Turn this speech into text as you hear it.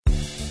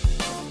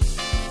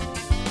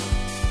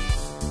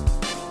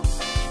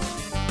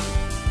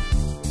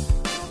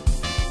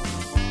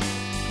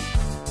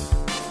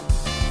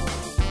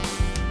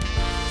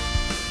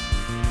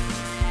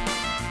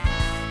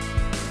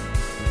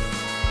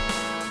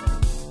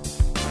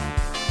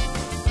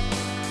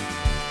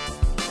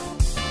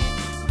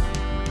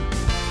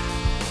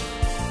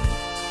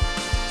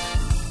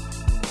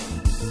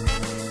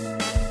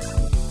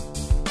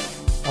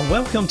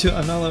Welcome to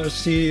another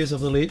series of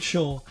The Late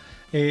Show.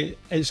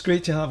 It's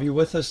great to have you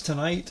with us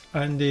tonight,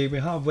 and we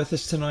have with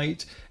us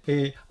tonight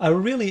a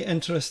really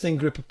interesting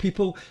group of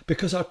people,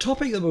 because our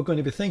topic that we're going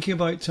to be thinking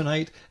about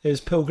tonight is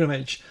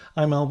pilgrimage.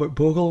 I'm Albert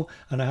Bogle,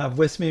 and I have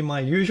with me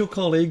my usual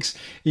colleagues,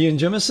 Ian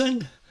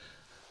Jimison.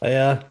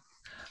 Yeah.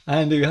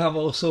 And we have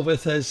also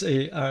with us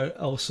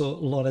also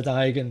Laura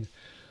Digan.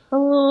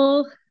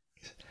 Hello.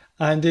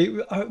 And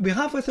we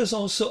have with us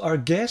also our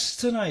guests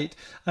tonight.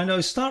 And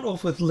I'll start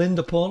off with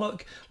Linda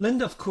Pollock.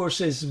 Linda, of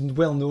course, is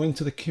well known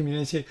to the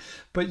community,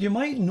 but you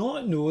might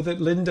not know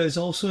that Linda is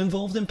also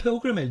involved in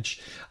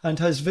pilgrimage and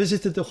has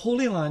visited the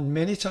Holy Land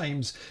many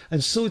times.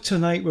 And so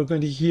tonight we're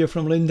going to hear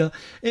from Linda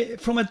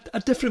from a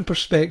different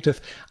perspective.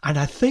 And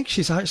I think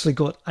she's actually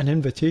got an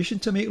invitation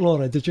to make,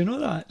 Laura. Did you know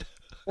that?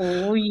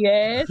 Oh,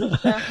 yes.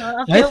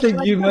 I I felt think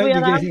like you might be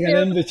where I'm getting an here.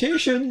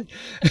 invitation.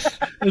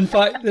 In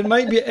fact, there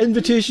might be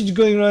invitations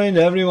going around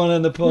to everyone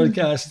on the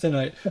podcast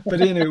tonight. But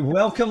anyway,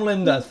 welcome,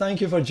 Linda.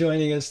 Thank you for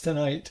joining us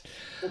tonight.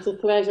 It's a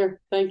pleasure.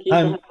 Thank you for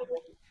Um, having me.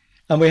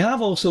 and we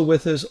have also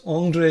with us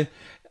Andre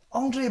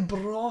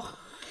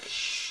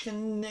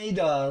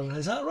Broch-Schneider.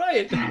 Is that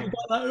right? You got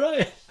that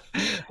right?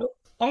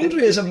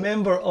 Andre is a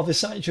member of the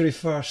Sanctuary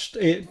First,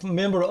 a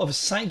member of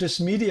Sanctus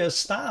Media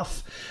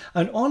staff,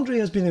 and Andre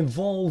has been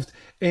involved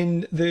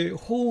in the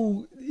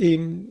whole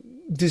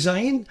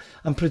design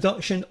and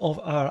production of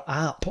our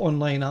app,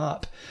 online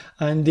app,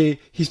 and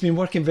he's been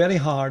working very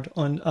hard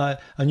on a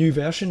new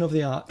version of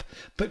the app.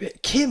 But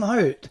it came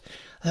out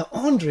that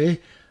Andre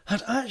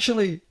had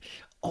actually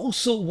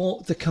also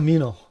walked the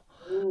Camino,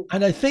 Mm.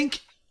 and I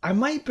think I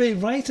might be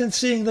right in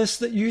saying this,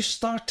 that you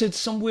started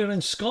somewhere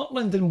in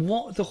Scotland and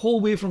walked the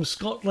whole way from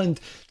Scotland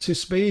to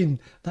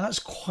Spain. That's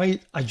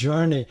quite a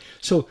journey.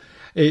 So,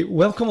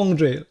 welcome,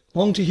 Andre.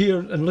 Long to hear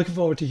and looking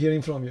forward to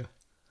hearing from you.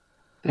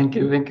 Thank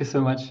you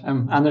so much.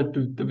 I'm honored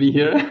to be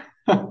here.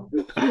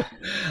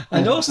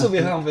 And also we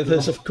have with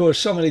us, of course,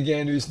 someone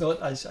again who's not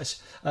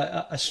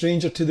a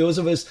stranger to those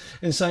of us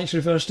in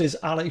Sanctuary First, is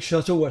Alec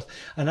Shuttleworth.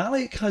 And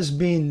Alec has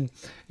been,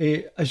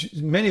 as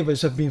many of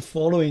us have been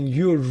following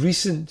your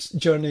recent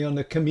journey on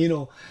the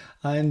Camino.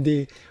 And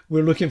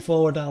we're looking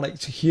forward, Alec,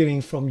 to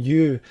hearing from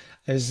you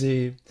as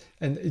and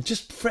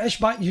just fresh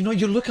back. You know,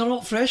 you look a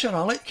lot fresher,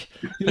 Alec.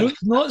 You look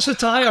not so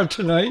tired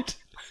tonight.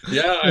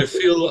 Yeah, I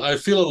feel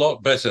a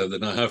lot better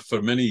than I have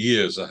for many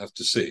years, I have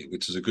to say,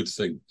 which is a good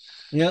thing.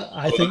 Yeah,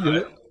 I So think you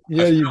look. I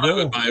Yeah, fell you out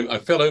with go. I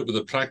fell out with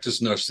a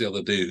practice nurse the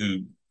other day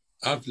who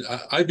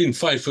I've been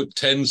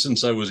 5'10"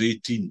 since I was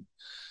 18,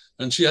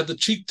 and she had the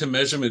cheek to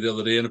measure me the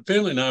other day, and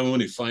apparently now I'm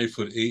only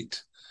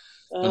 5'8".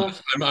 And Uh,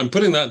 I'm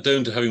putting that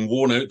down to having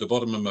worn out the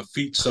bottom of my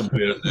feet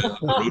somewhere on the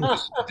road to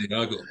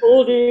Santiago.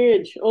 old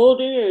age, old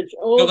age,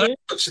 Well, old age.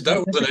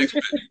 that was an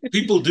expert.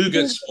 People do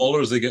get smaller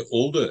as they get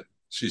older,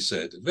 she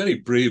said. A very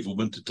brave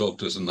woman to talk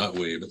to us in that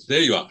way. But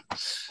there you are.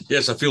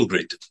 Yes, I feel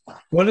great.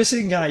 Well,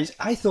 listen, guys,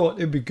 I thought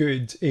it'd be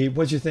good.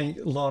 What do you think,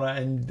 Laura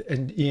and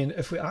Ian,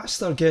 if we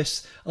asked our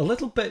guests a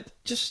little bit,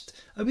 just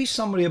a wee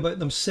summary about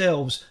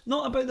themselves,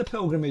 not about the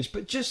pilgrimage,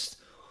 but just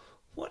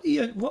what?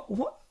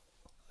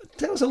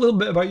 Tell us a little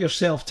bit about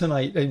yourself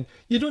tonight, and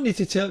you don't need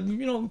to tell.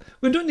 We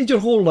don't need your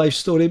whole life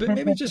story, but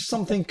maybe just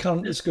something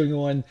current that's going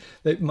on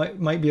that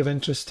might be of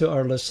interest to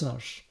our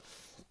listeners.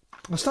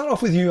 I'll start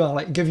off with you,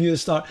 Alec. Give you a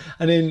start,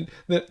 and then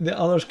the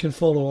others can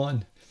follow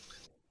on.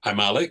 I'm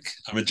Alec.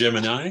 I'm a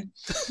Gemini.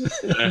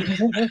 Uh,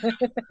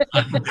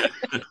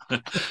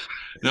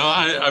 no,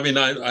 I mean,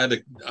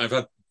 I've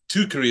had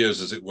two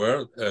careers, as it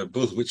were,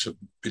 both of which have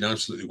been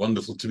absolutely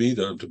wonderful to me.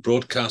 The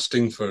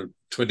broadcasting for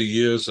 20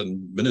 years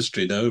and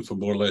ministry now for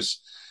more or less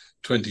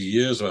 20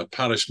 years. I'm a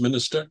parish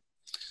minister.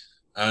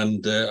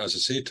 And as I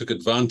say, took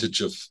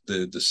advantage of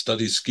the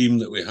study scheme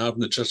that we have in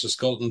the Church of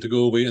Scotland to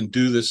go away and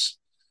do this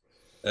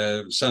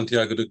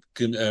Santiago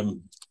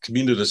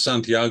Camino de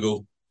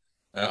Santiago.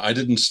 I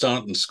didn't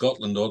start in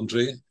Scotland,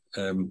 Andre.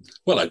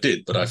 Well, I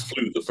did, but I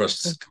flew the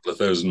first couple of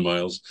thousand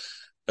miles,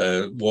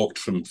 walked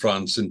from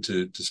France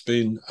into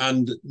Spain,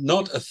 and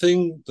not a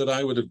thing that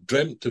I would have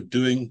dreamt of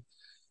doing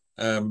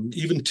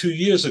even 2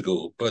 years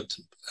ago. But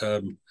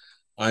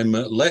I'm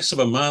less of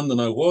a man than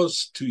I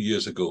was 2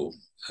 years ago.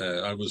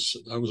 I was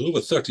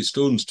over 30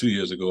 stones 2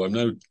 years ago. I'm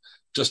now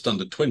just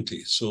under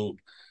 20. So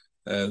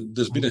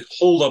there's been a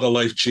whole lot of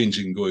life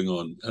changing going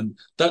on, and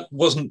that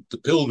wasn't the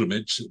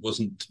pilgrimage. It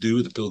wasn't to do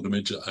with the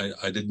pilgrimage.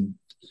 I didn't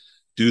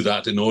do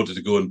that in order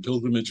to go on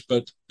pilgrimage,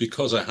 but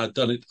because I had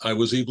done it, I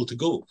was able to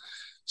go.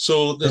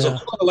 So there's a Yeah.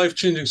 whole lot of life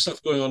changing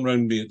stuff going on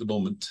around me at the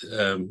moment.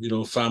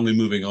 Family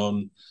moving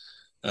on,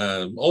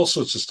 all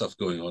sorts of stuff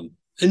going on.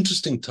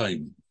 Interesting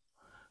time.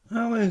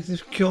 Well,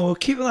 we'll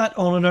keep that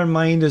all in our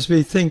mind as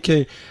we think,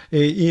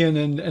 Ian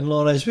and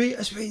Laura, as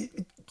we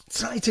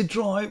try to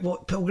draw out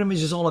what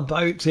pilgrimage is all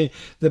about,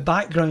 the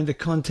background, the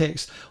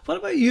context. What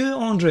about you,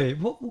 Andre?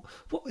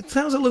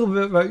 Tell us a little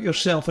bit about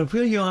yourself and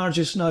where you are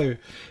just now.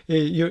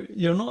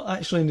 You're not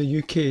actually in the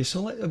UK,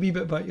 so a wee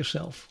bit about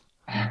yourself.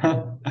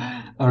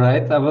 All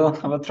right, I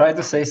will try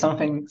to say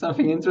something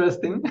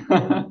interesting.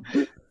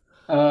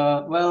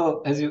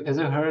 Well, as you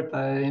heard,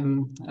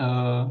 I'm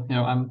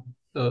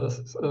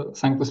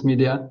Sanctus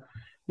media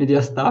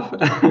staff,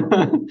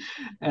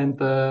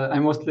 and I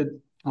mostly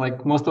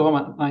most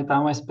of my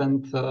time I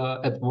spend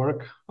at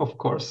work, of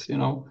course,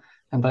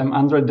 and I'm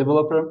Android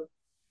developer.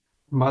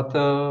 But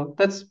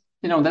that's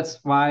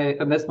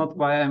not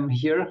why I'm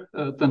here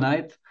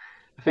tonight.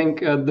 I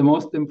think the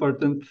most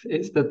important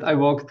is that I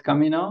walked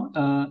Camino,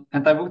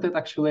 and I walked it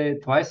actually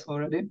twice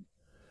already.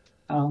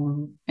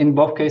 In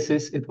both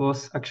cases, it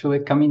was actually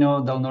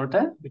Camino del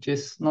Norte, which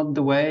is not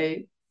the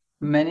way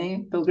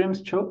many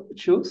pilgrims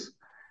choose.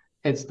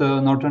 It's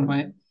the northern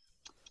way.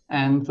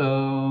 And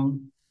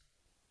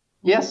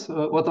yes,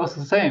 what was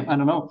the same? I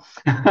don't know.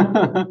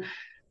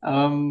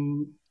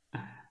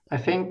 I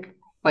think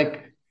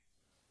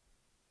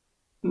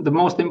the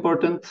most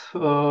important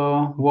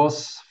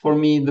was for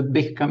me the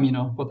big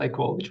Camino, what I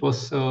call, which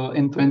was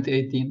in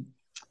 2018.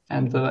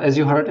 And as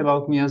you heard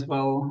about me as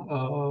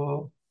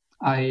well,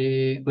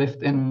 I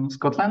lived in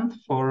Scotland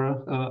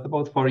for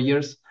about 4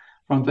 years,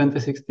 from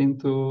 2016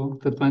 to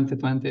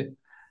 2020.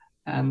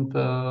 And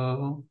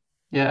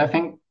I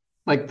think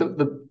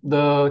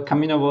the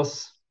Camino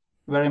was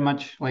very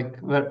much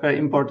very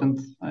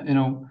important,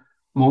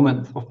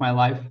 moment of my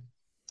life.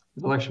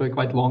 It was actually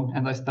quite long,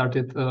 and I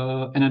started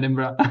in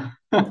Edinburgh,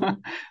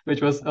 which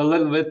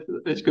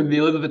could be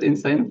a little bit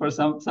insane for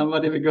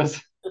somebody,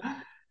 because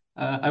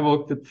I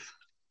walked it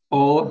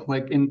all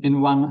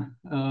in one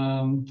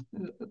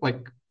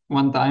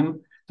one time.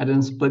 I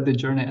didn't split the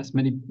journey as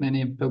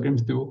many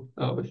pilgrims do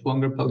with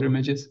longer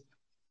pilgrimages.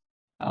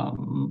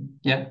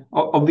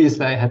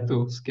 Obviously I had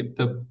to skip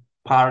the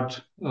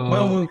part.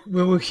 Well,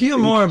 we'll hear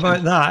more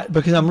about that,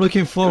 because I'm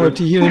looking forward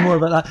to hearing more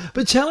about that.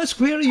 But tell us,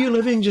 where are you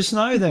living just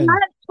now then?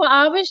 That's what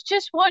I was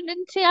just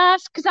wanting to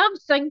ask, because I'm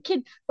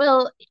thinking,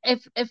 well,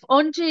 if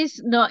Andre's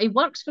not, he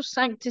works for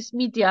Sanctus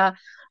Media,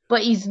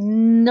 but he's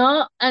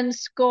not in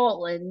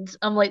Scotland.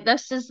 I'm like,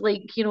 this is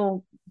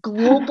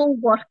global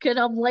working.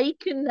 I'm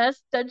liking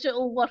this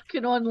digital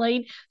working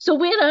online. So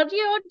where are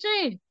you,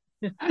 Andre?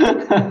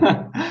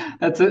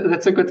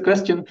 That's a good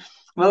question.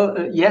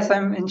 Well, yes,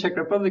 I'm in Czech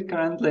Republic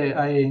currently.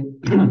 I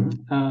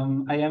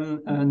I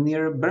am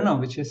near Brno,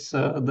 which is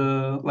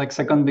the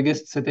second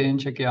biggest city in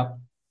Czechia.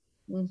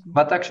 Mm-hmm.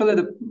 But actually,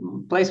 the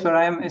place where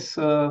I am is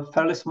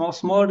fairly small,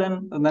 smaller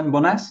than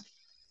Bones.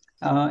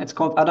 It's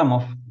called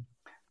Adamov,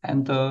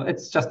 and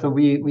it's just a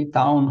wee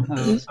town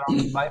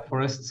surrounded by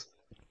forests.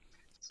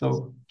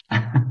 So.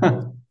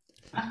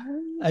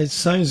 It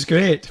sounds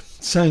great.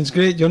 Sounds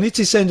great. You'll need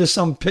to send us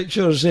some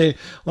pictures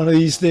one of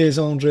these days,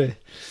 Andre.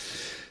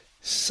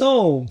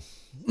 So,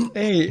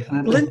 hey,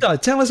 Linda,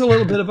 tell us a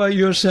little bit about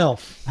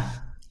yourself.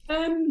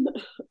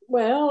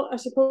 Well, I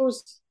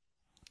suppose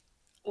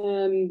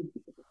I'm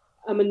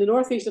in the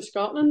northeast of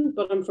Scotland,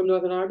 but I'm from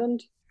Northern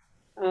Ireland.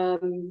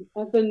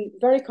 I've been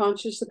very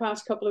conscious the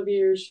past couple of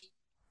years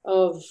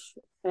of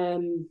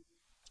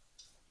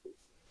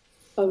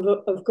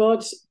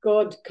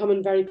God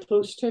coming very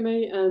close to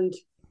me and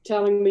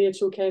telling me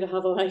it's okay to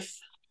have a life.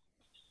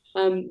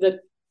 That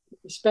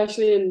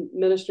especially in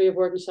ministry of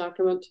word and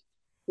sacrament,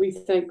 we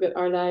think that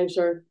our lives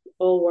are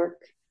all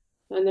work,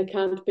 and they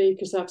can't be,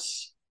 because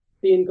that's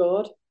being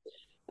God.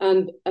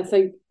 And I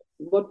think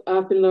what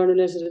I've been learning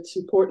is that it's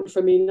important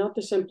for me not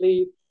to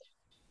simply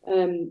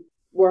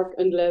work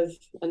and live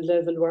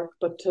and work,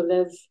 but to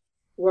live,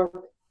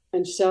 work,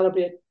 and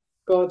celebrate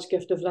God's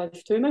gift of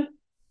life to me.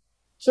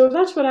 So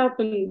that's what I've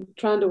been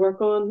trying to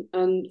work on,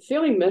 and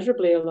failing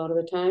miserably a lot of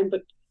the time,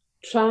 but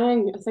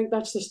trying. I think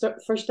that's the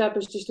first step,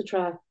 is just to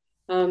try.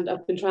 And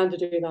I've been trying to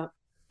do that.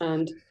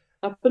 And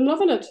I've been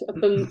loving it. I've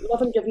been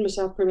loving giving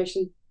myself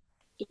permission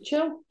to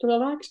chill, to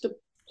relax, to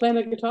play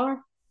my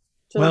guitar.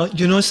 Well,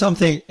 you know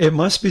something? It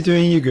must be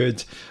doing you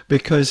good,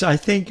 because I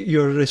think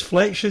your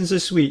reflections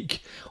this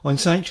week on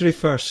Sanctuary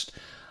First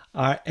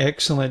are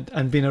excellent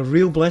and been a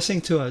real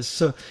blessing to us.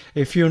 So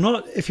if you're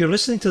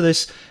listening to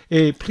this,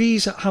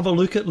 please have a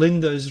look at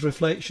Linda's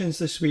reflections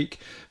this week,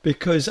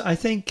 because I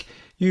think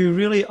you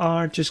really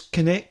are just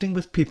connecting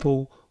with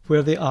people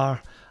where they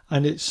are,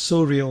 and it's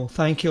so real.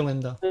 Thank you,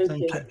 Linda.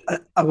 Thank you.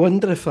 I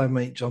wonder if I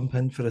might jump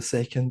in for a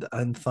second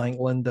and thank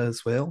Linda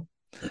as well.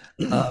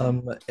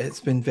 It's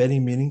been very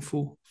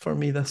meaningful for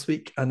me this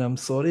week, and I'm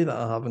sorry that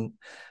I haven't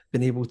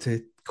been able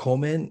to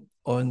comment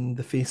on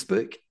the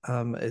Facebook.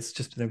 It's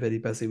just been a very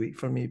busy week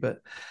for me,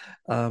 but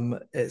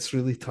it's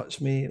really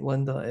touched me,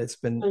 Linda. It's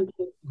been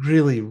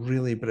really,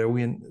 really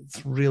brilliant.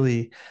 It's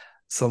really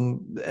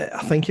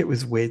I think it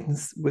was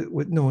Wednesday.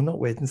 No, not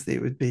Wednesday.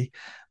 It would be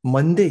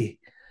Monday.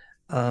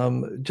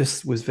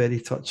 Just was very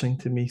touching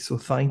to me. So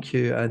thank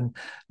you. And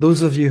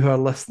those of you who are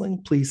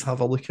listening, please have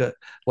a look at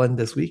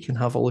Linda's week and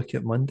have a look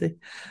at Monday,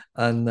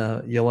 and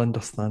you'll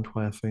understand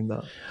why I found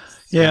that.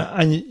 Yeah,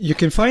 and you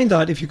can find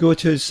that if you go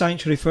to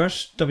Sanctuary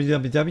First,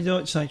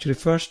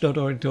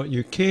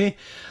 www.sanctuaryfirst.org.uk,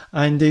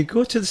 and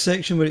go to the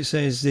section where it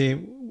says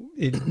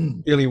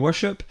daily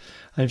worship,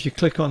 and if you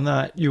click on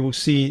that, you will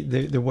see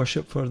the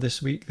worship for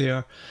this week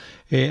there.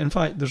 In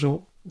fact, there's a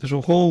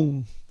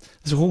whole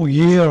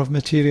year of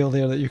material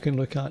there that you can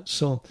look at.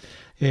 So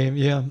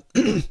Yeah.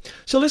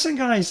 So listen,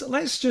 guys,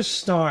 let's just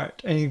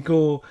start and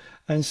go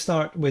and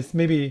start with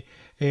maybe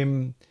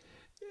again.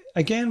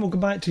 We'll go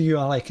back to you,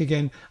 Alec.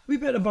 Again, a wee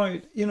bit about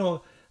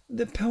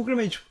the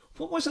pilgrimage.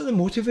 What was it that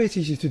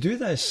motivated you to do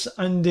this,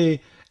 and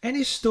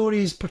any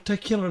stories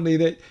particularly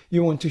that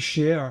you want to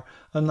share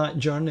on that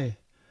journey?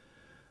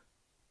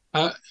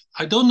 Uh,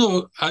 I don't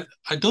know.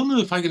 I don't know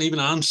if I can even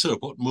answer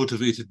what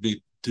motivated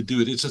me to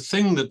do it. It's a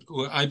thing that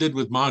I did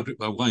with Margaret,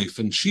 my wife,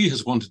 and she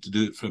has wanted to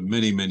do it for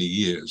many, many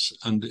years,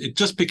 and it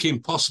just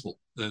became possible.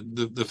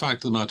 The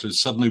fact of the matter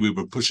is, suddenly we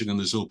were pushing on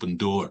this open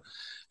door.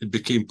 It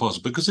became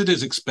possible because it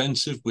is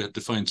expensive. We had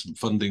to find some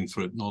funding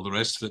for it and all the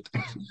rest of it.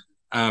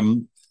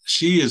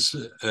 She is,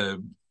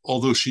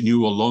 although she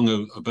knew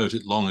about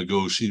it long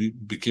ago, she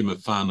became a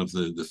fan of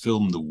the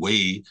film The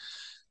Way,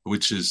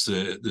 which is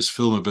this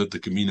film about the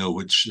Camino,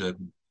 which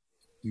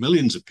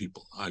millions of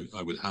people,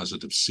 I would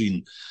hazard, have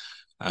seen.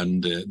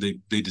 And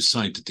they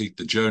decide to take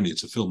the journey.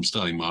 It's a film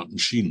starring Martin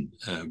Sheen,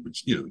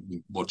 which you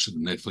watch it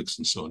on Netflix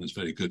and so on. It's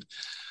very good.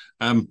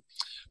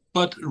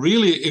 But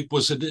really, it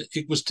was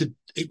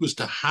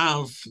to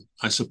have,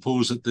 I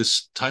suppose, at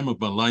this time of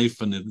my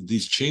life and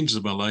these changes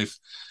of my life,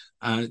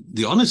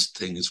 the honest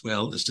thing as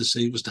well is to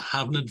say it was to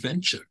have an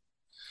adventure.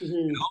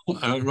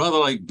 Rather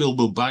like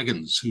Bilbo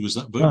Baggins, who was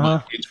about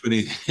my age when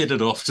he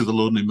headed off to the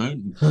Lonely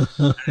Mountain.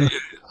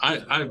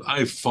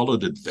 I've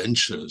followed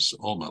adventures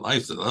all my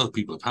life that other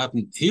people have had,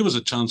 and here was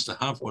a chance to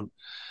have one,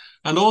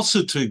 and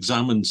also to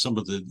examine some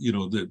of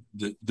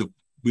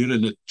we're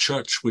in a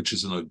church which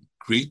is in a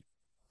great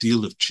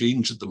deal of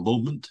change at the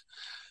moment,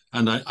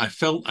 and I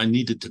felt I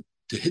needed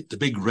to hit the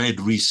big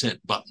red reset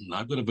button.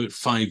 I've got about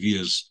 5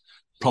 years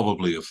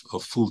probably of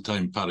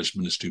full-time parish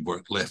ministry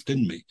work left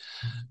in me.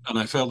 And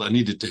I felt I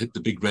needed to hit the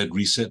big red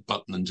reset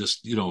button and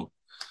just,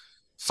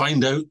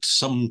 find out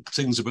some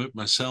things about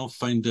myself,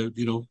 find out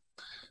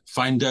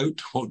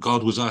what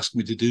God was asking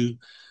me to do.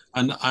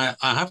 And I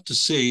have to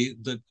say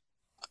that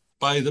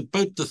by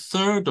about the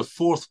third or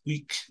fourth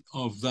week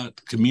of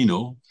that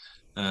Camino,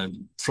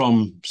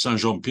 from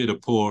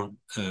Saint-Jean-Pied-de-Port,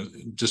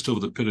 just over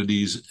the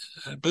Pyrenees,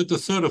 about the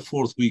third or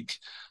fourth week,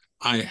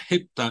 I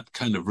hit that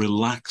kind of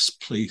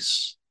relaxed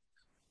place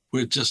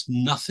where just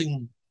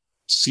nothing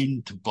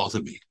seemed to bother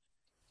me.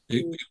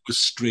 It was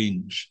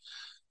strange.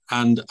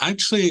 And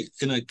actually,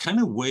 in a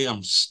kind of way,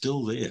 I'm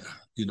still there.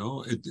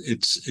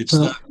 It's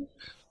that.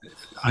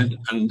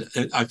 And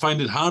I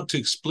find it hard to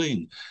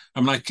explain.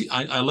 I'm like,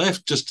 I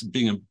left just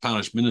being a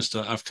parish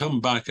minister. I've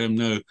come back. I'm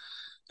now,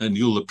 and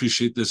you'll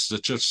appreciate this as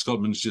a Church of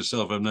Scotland minister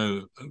yourself, I'm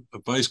now a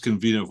vice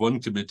convener of one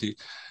committee,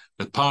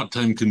 a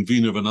part-time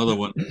convener of another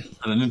one,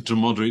 and an interim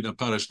moderator in a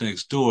parish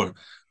next door.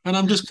 And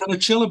I'm just kind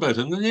of chill about it.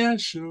 And yeah,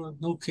 sure,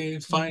 okay,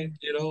 fine,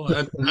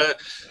 And,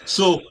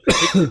 so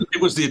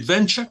it was the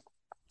adventure.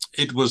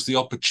 It was the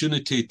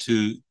opportunity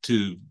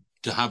to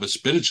have a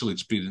spiritual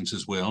experience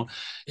as well.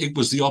 It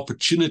was the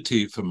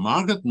opportunity for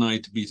Margaret and I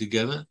to be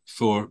together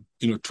for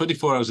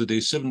 24 hours a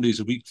day, 7 days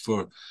a week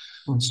for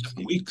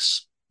 7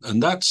 weeks.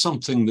 And that's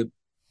something that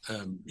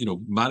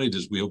married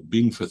as we have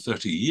been for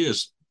 30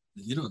 years,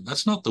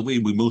 that's not the way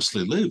we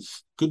mostly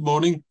live. Good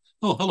morning.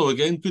 Oh, hello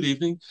again. Good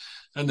evening.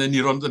 And then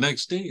you're on the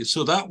next day.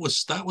 So that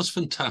was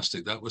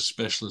fantastic. That was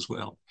special as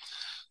well.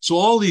 So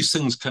all these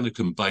things kind of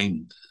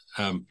combined.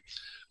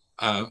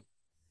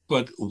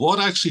 But what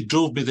actually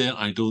drove me there,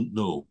 I don't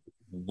know.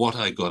 What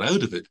I got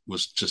out of it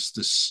was just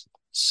this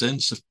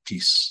sense of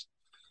peace.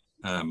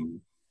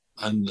 And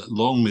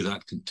long may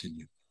that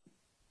continue.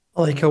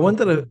 I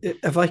wonder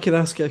if I could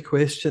ask you a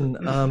question.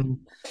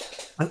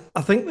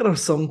 I think there are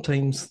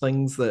sometimes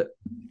things that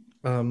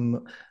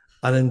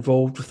are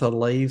involved with our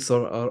lives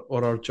or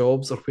our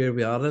jobs or where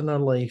we are in our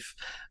life,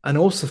 and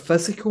also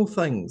physical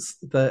things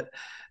that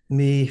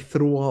may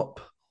throw up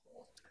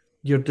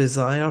your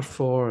desire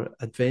for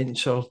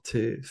adventure,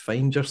 to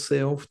find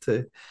yourself,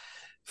 to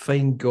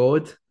find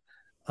God.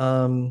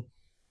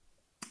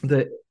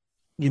 That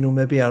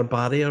maybe our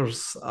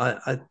barriers.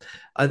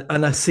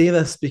 And I say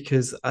this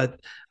because I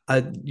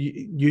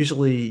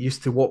usually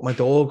used to walk my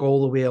dog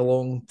all the way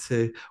along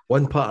to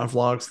one part of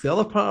Largs to the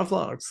other part of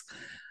Largs.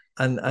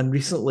 And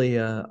recently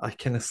I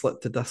kind of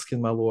slipped a disc in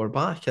my lower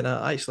back, and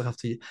I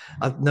actually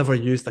I've never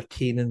used a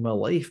cane in my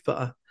life, but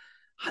I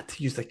had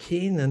to use a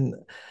cane, and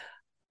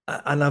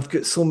I've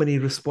got so many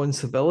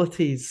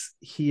responsibilities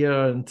here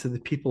and to the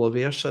people of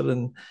Ayrshire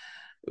and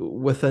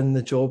within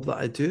the job that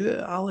I do,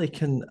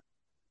 Alec, and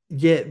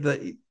yet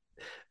the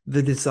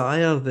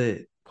desire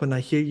that when I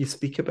hear you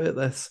speak about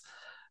this,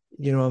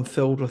 I'm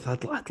filled with,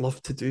 I'd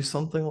love to do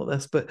something like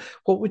this. But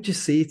what would you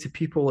say to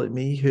people like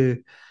me who,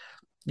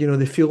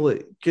 they feel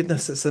like,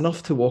 goodness, it's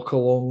enough to walk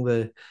along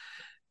the,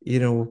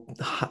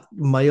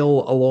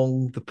 mile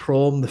along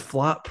the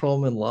flat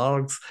prom in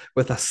Largs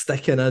with a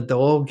stick and a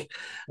dog,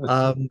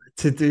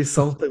 to do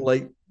something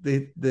like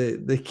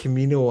the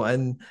Camino,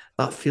 and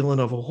that feeling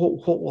of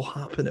what will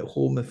happen at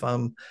home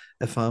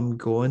if I'm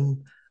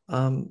gone.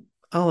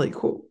 Alec,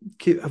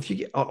 have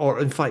you, or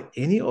in fact,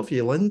 any of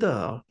you,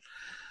 Linda,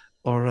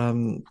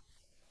 or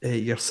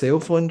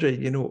yourself, Andre,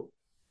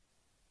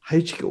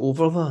 how'd you get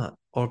over that?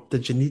 or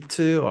did you need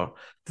to, or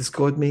does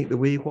God make the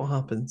way? What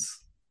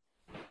happens?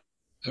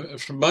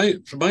 From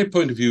my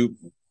point of view,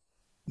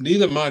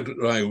 neither Margaret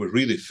or I were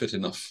really fit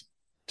enough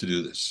to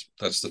do this.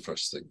 That's the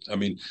first thing. I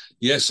mean,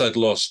 yes, I'd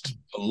lost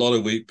a lot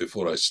of weight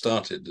before I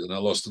started, and I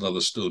lost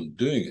another stone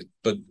doing it,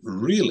 but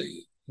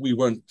really, we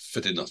weren't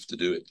fit enough to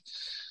do it.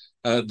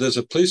 There's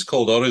a place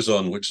called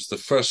Horizon, which is the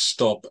first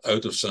stop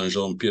out of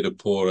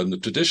Saint-Jean-Pied-de-Port, and the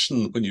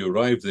tradition when you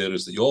arrive there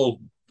is that you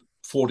all,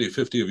 40,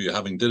 50 of you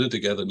having dinner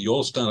together, and you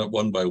all stand up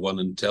one by one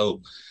and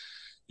tell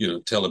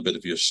a bit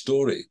of your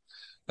story.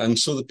 And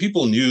so the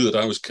people knew that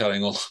I was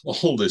carrying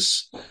all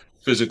this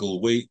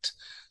physical weight.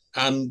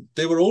 And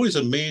they were always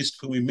amazed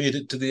when we made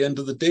it to the end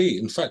of the day.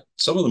 In fact,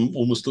 some of them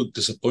almost looked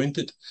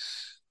disappointed.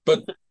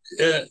 But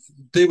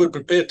they were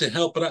prepared to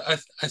help. But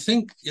I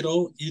think,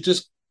 you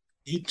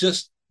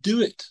just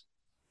do it.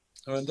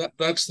 I mean,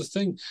 that's the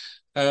thing.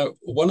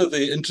 One of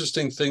the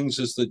interesting things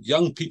is that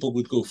young people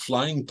would go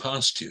flying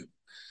past you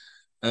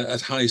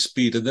at high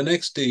speed. And the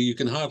next day, you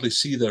can hardly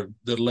see their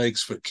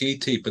legs for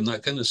K-tape and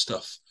that kind of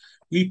stuff.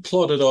 We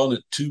plodded on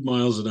at 2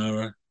 miles an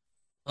hour,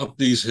 up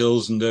these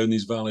hills and down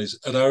these valleys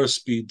at our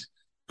speed,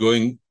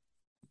 going,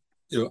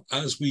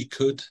 as we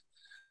could,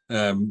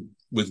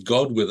 with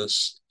God with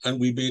us, and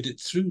we made it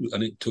through.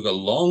 And it took a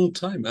long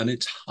time, and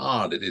it's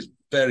hard. It is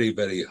very,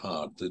 very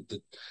hard.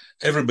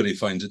 Everybody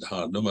finds it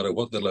hard, no matter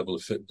what their level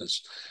of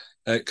fitness.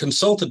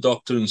 Consult a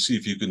doctor and see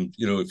if you can,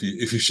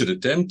 if you should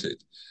attempt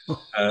it.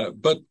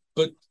 But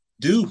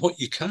do what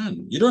you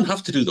can. You don't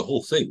have to do the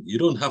whole thing. You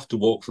don't have to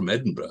walk from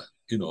Edinburgh,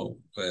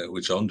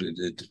 which Andre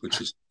did,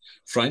 which is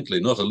frankly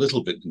not a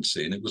little bit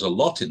insane. It was a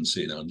lot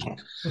insane, Andre.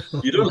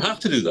 You don't have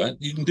to do that.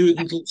 You can do it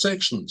in little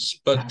sections,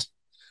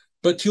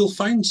 but you'll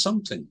find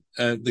something.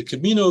 The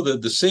Camino,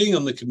 the saying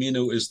on the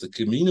Camino is the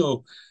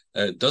Camino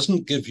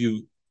doesn't give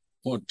you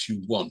what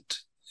you want.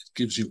 It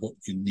gives you what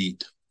you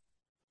need.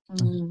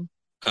 Mm.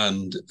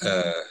 And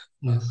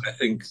Yes. I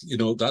think,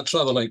 that's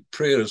rather like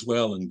prayer as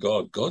well. And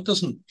God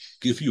doesn't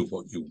give you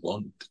what you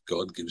want.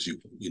 God gives you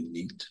what you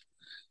need.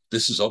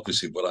 This is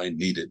obviously what I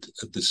needed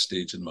at this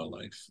stage in my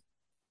life.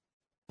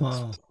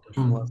 Wow.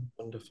 That's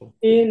wonderful.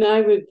 Ian,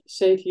 I would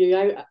say to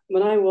you,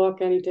 when I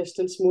walk any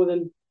distance more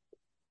than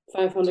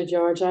 500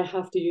 yards, I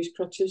have to use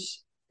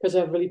crutches because I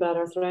have really bad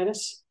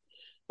arthritis.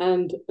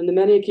 And on the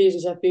many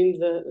occasions I've been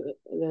to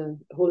the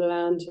Holy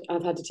Land,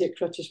 I've had to take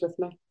crutches with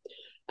me.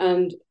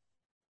 And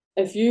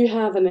if you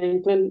have an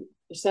inkling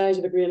the size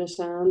of a grain of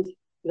sand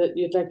that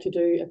you'd like to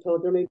do a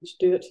pilgrimage,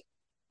 do it.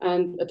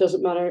 And it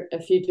doesn't matter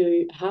if you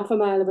do half a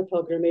mile of a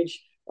pilgrimage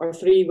or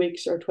 3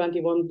 weeks or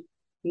 21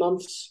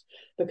 months,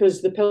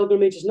 because the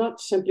pilgrimage is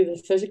not simply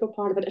the physical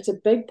part of it. It's a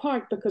big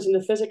part, because in the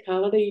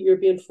physicality, you're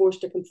being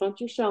forced to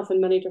confront yourself in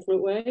many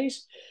different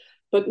ways.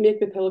 But make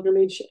the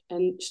pilgrimage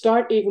and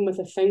start even with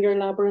a finger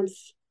labyrinth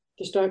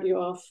to start you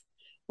off,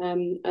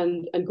 and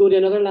go to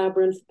another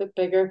labyrinth a bit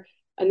bigger,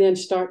 and then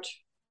start.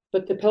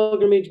 But the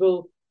pilgrimage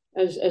will,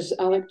 as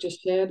Alec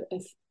just said,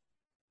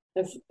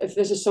 if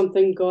this is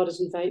something God is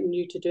inviting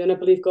you to do, and I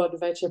believe God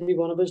invites every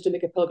one of us to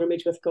make a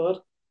pilgrimage with God,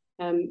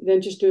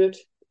 then just do it.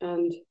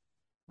 And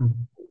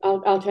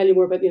I'll tell you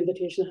more about the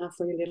invitation I have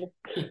for you later.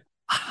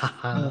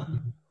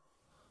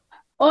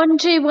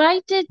 Andre, why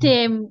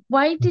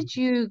did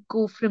you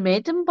go from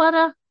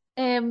Edinburgh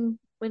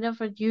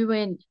whenever you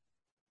went?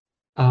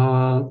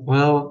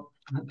 Well,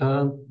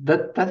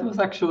 that was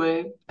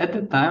actually, at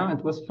the time,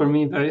 it was for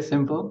me very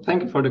simple.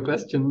 Thank you for the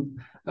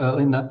question,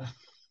 Linda.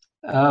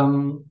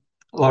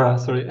 Laura,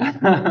 sorry.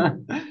 At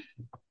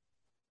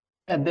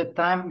that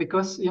time,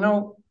 because,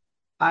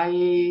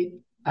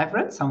 I've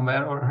read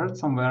somewhere or heard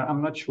somewhere,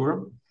 I'm not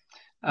sure,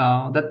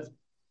 that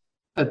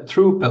a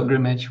true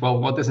pilgrimage, well,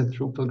 what is a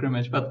true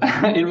pilgrimage? But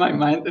in my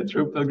mind, a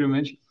true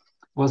pilgrimage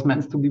was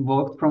meant to be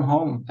walked from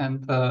home.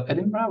 And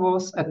Edinburgh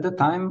was, at the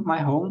time, my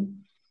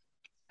home.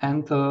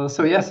 And so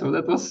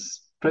that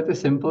was pretty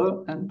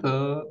simple. And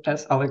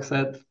as Alex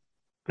said,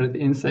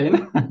 pretty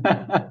insane.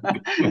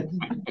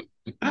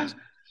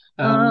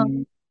 I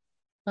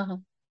was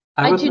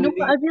I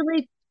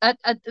maybe... I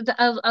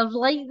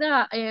like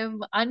that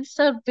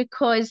answer,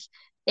 because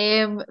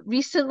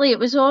recently it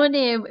was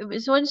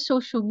on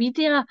social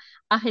media.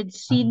 I had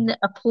seen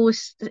a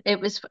post. It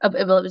was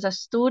a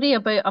story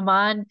about a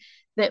man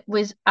that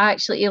was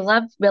actually he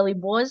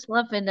was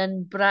living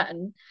in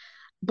Britain,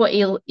 but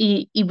he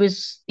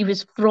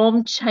was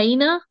from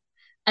China,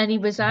 and he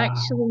was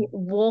actually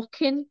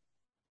walking.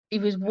 He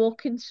was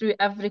walking through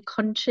every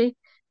country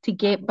to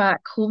get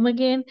back home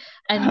again.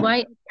 And why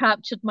it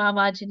captured my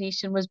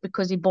imagination was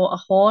because he bought a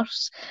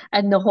horse,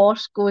 and the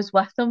horse goes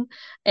with him.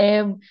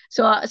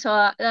 That's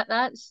I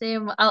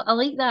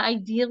like that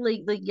idea,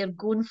 like you're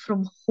going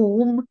from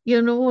home,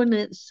 and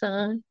it's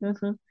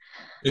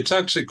It's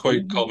actually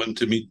quite common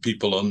to meet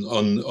people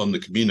on the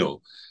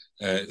Camino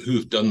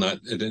who've done that,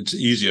 and it's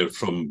easier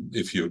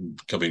if you're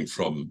coming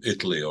from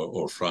Italy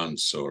or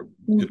France, or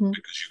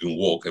because you can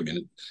walk. I mean,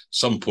 at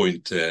some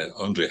point,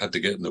 Andre had to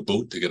get in a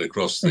boat to get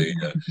across the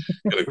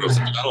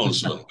channel and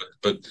so on.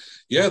 But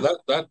yeah,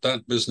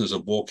 that business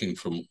of walking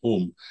from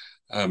home,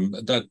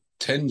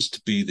 tends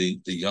to be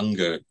the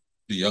younger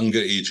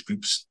age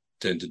groups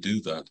tend to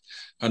do that.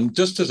 And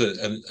just as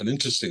an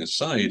interesting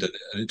aside, and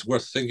it's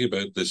worth thinking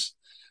about this,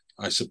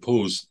 I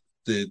suppose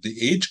the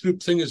age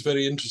group thing is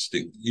very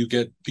interesting. You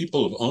get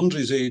people of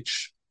Andre's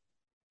age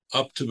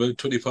up to about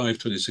 25,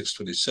 26,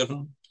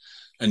 27,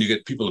 and you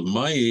get people of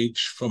my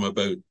age from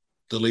about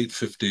the late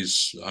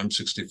 50s. I'm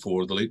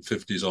 64, the late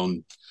 50s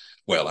on,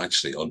 well,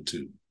 actually on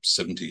to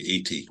 70,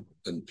 80,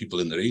 and people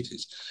in their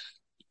 80s.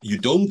 You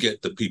don't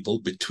get the people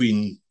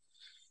between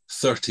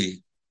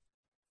 30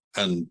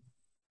 and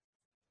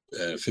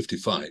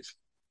 55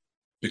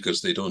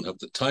 because they don't have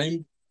the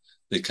time,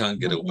 they can't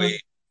get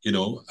away, you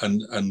know,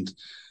 and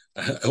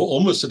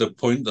almost at a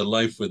point in their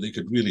life where they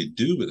could really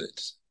do with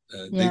it.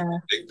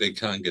 They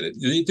can't get it.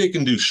 They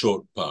can do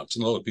short parts,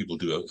 and a lot of people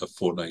do a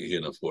fortnight here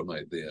and a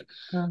fortnight there.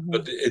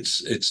 But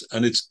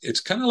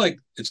it's kind of like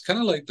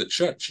the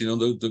church. You know,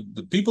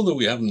 the people that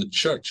we have in the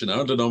church in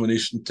our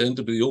denomination tend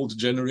to be the older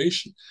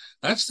generation.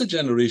 That's the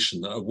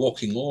generation that are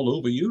walking all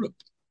over Europe.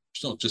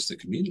 It's not just the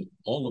community,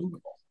 all over.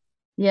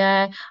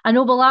 Yeah, I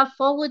know. Well, I've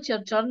followed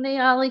your journey,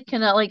 Alec,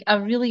 and I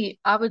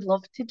would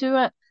love to do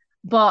it,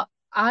 but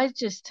I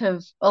just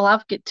have, well,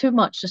 I've got too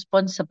much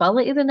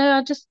responsibility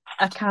now.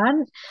 I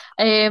can't.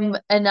 And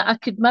I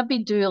could maybe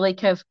do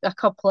like a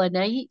couple of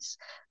nights,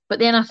 but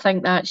then I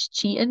think that's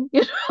cheating,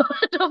 you know.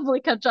 And I'm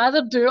like, I'd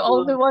rather do it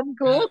all in one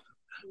go.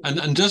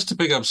 And just to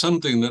pick up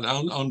something that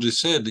Andre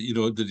said, you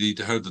know, that he'd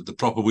heard that the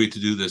proper way to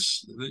do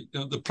this,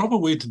 the proper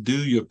way to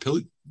do your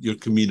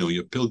Camino,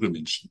 your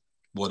pilgrimage,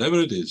 whatever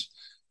it is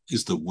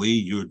the way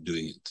you're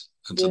doing it.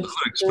 That's another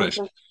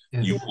expression.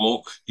 Yeah. You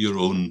walk your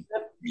own,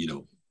 you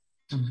know,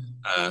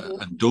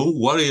 and don't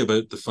worry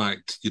about the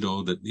fact, you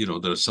know, that, you know,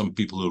 there are some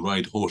people who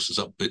ride horses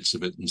up bits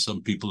of it and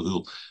some people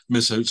who'll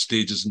miss out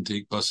stages and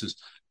take buses.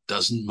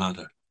 Doesn't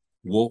matter.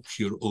 Walk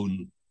your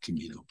own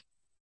Camino.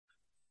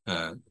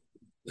 And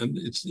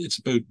it's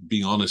about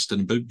being honest,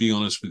 and about being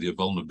honest with your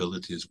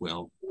vulnerability as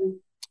well.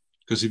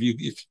 Because if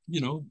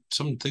you know,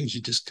 some things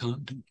you just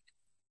can't do.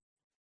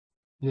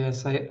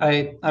 Yes,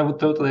 I would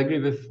totally agree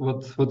with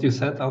what you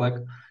said, Alec.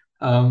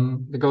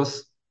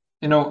 Because,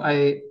 you know,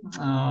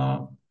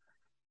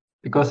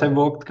 because I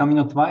walked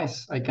Camino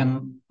twice, I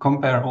can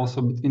compare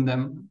also between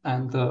them.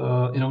 And,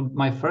 you know,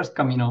 my first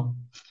Camino,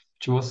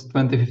 which was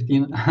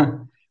 2015,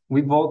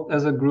 we walked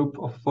as a group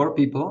of 4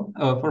 people,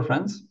 4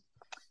 friends.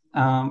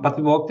 But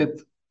we walked it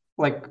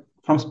like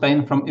from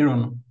Spain, from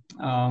Irun,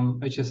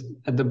 which is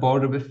at the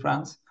border with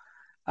France.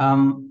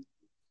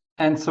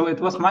 And so it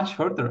was much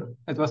shorter.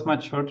 It was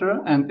much shorter,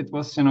 and it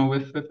was, you know,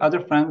 with other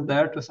friends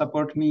there to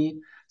support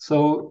me.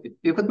 So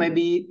you could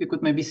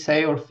maybe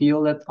say or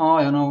feel that, oh,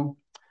 you know,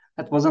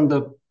 that wasn't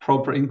the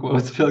proper, in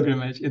quotes,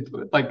 pilgrimage.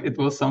 It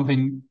was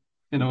something,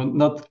 you know,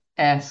 not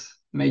as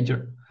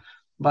major.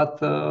 But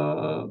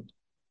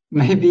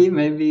maybe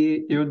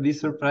you would be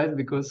surprised,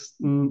 because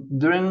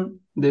during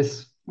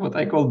this, what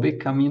I call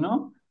big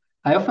Camino,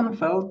 I often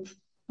felt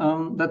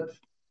that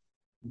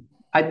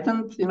I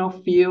didn't, you know,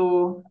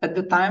 feel at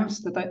the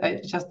times that I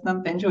just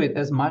didn't enjoy it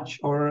as much,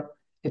 or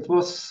it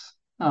was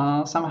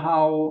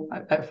somehow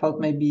I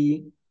felt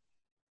maybe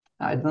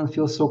I didn't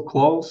feel so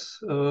close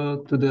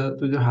to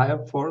the higher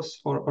force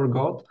or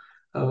God,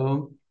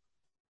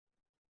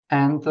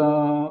 and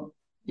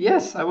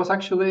yes, I was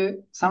actually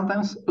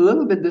sometimes a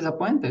little bit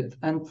disappointed,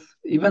 and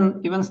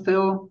even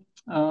still,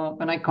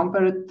 when I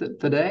compare it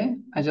today,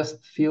 I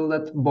just feel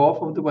that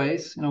both of the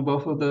ways, you know,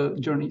 both of the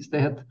journeys,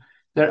 they had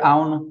their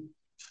own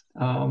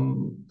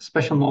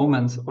special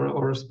moments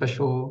or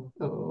special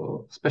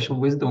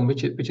wisdom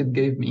which it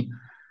gave me.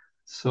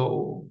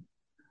 So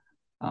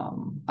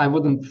I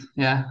wouldn't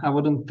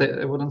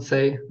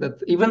say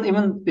that even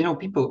you know,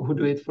 people who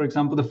do it, for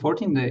example, the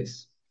 14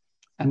 days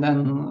and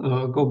then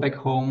go back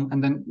home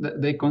and then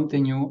they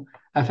continue.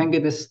 I think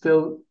it is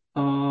still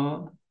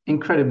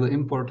incredibly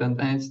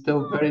important, and it's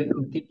still very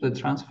deeply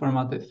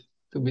transformative,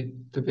 to be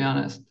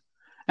honest.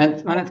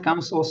 And when it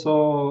comes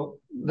also,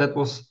 that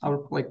was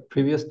our like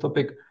previous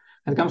topic,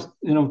 when it comes,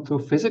 you know, to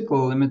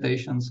physical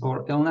limitations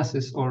or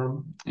illnesses,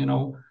 or, you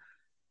know,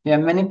 yeah,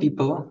 many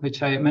fellow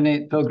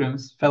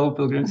pilgrims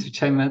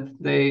which I met,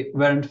 they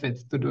weren't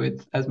fit to do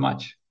it as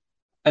much,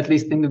 at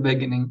least in the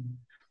beginning.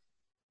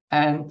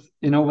 And,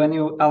 you know, when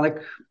you,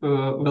 Alec,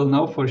 will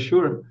know for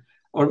sure,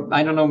 or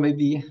I don't know,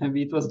 maybe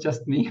it was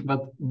just me,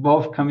 but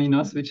both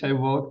Caminos which I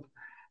walked,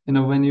 you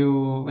know, when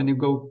you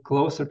go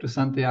closer to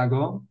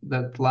Santiago,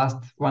 that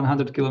last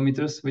 100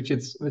 kilometers, which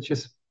is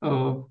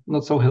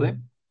not so hilly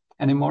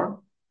anymore,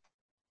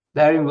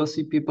 there you will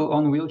see people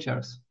on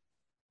wheelchairs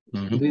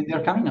doing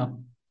their Camino.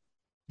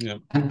 Yeah,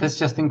 and that's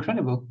just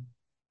incredible,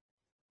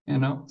 you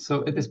know.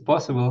 So it is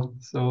possible.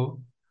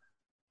 So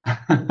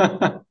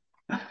so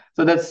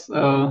that's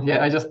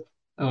I just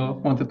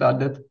wanted to add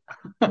that.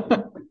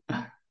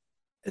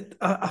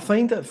 I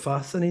find it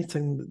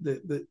fascinating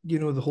that you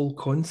know, the whole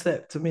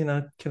concept. I mean,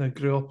 I kind of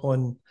grew up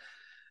on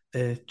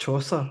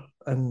Chaucer,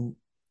 and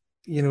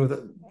you know,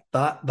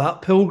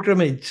 that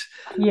pilgrimage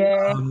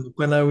Yeah.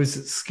 when I was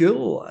at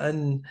school,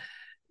 and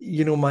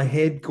my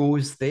head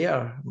goes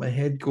there. My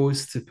head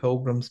goes to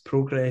Pilgrim's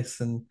Progress,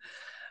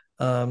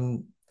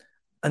 um,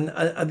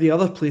 and the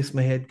other place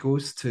my head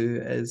goes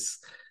to is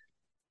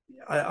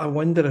I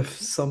wonder if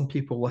some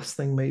people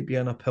listening might be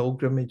on a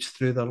pilgrimage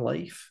through their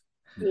life.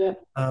 Yeah.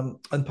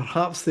 And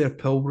perhaps their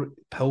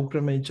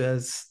pilgrimage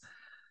is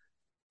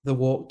the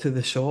walk to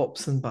the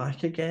shops and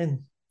back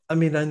again. I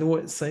mean, I know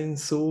it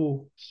sounds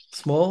so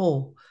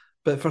small,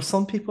 but for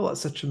some people,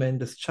 it's a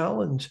tremendous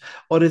challenge.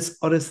 Or is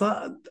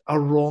that a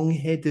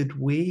wrong-headed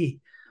way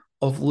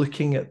of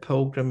looking at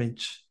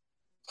pilgrimage?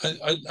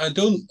 I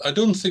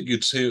don't think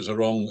you'd say it's a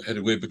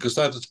wrong-headed way, because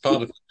that is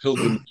part of the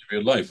pilgrimage of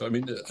your life. I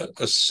mean,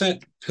 a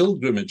set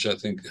pilgrimage, I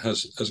think,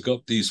 has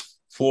got these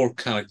four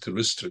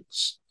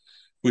characteristics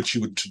which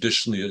you would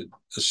traditionally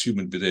assume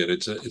would be there.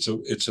 It's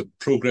a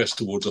progress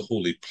towards a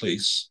holy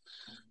place,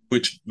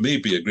 which may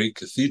be a great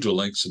cathedral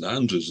like St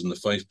Andrews in the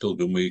Fife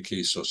Pilgrim Way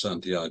case, or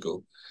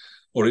Santiago,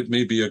 or it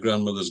may be your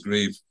grandmother's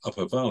grave up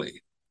a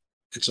valley.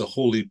 It's a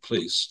holy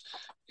place.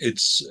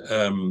 It's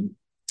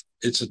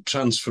a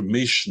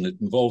transformation.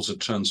 It involves a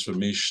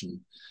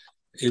transformation.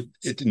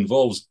 It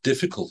involves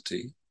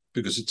difficulty,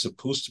 because it's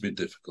supposed to be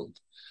difficult,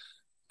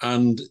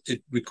 and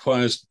it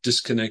requires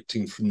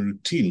disconnecting from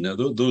routine. Now,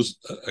 those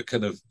are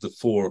kind of the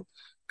four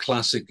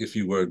classic, if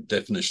you were,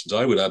 definitions.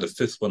 I would add a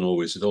fifth one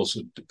always. It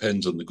also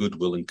depends on the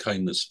goodwill and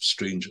kindness of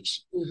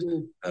strangers.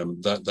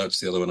 That's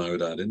the other one I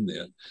would add in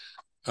there.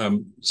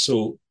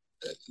 So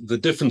the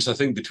difference, I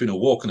think, between a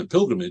walk and a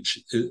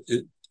pilgrimage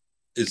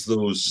is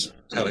those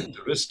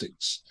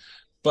characteristics.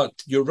 But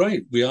you're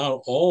right, we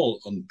are all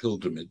on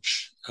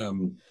pilgrimage.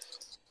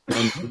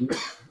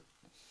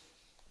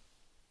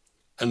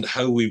 And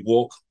how we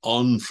walk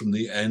on from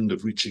the end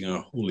of reaching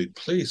our holy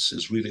place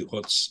is really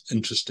what's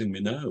interesting me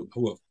now.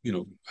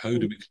 How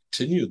do we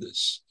continue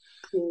this?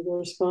 The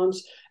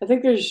response. I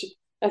think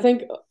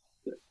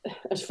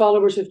as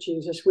followers of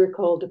Jesus, we're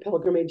called to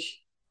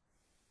pilgrimage,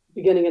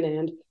 beginning and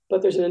end,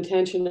 but there's an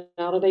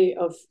intentionality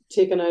of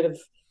taking out of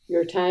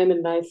your time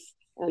in life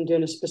and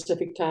doing a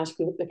specific task,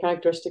 and the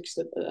characteristics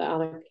that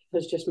Alec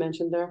has just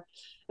mentioned there.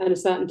 And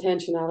it's that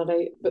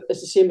intentionality, but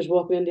it's the same as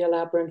walking into a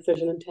labyrinth.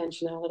 There's an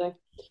intentionality.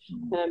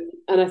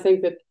 And I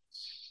think that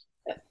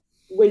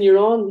when you're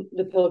on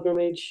the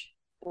pilgrimage,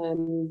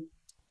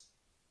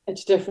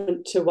 it's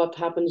different to what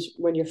happens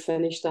when you're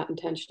finished that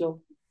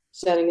intentional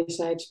setting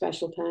aside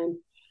special time.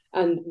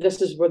 And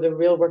this is where the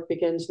real work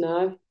begins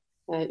now.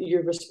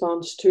 Your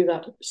response to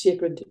that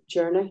sacred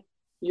journey,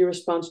 your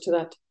response to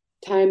that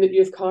time that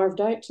you've carved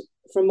out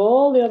from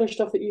all the other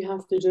stuff that you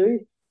have to do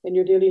in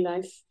your daily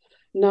life,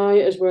 now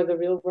is where the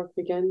real work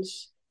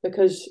begins.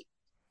 Because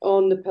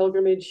on the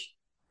pilgrimage,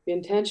 the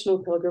intentional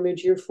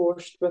pilgrimage, you're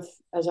forced with,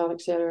 as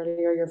Alex said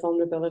earlier, your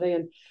vulnerability,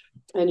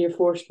 and you're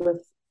forced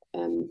with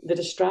the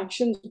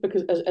distractions.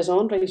 Because as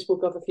Andre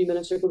spoke of a few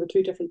minutes ago, the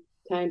two different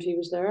times he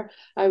was there,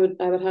 I would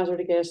hazard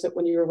a guess that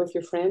when you were with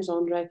your friends,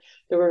 Andre,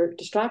 there were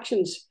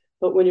distractions.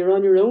 But when you're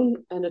on your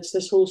own, and it's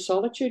this whole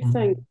solitude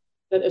thing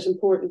that is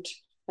important.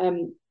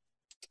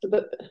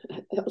 But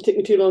it'll take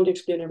me too long to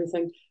explain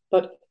everything.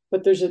 But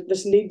there's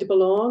this need to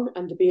belong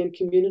and to be in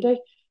community,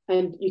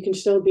 and you can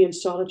still be in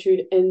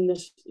solitude in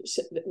this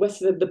with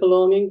the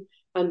belonging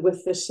and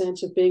with this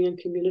sense of being in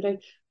community.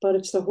 But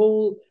it's the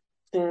whole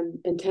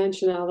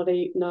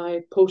intentionality now,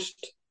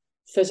 post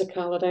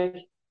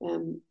physicality,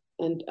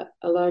 and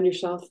allowing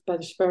yourself by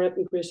the Spirit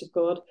and grace of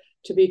God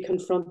to be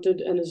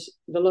confronted in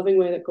the loving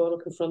way that God will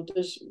confront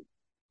us.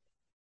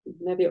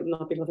 Maybe it will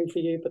not be loving for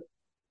you, but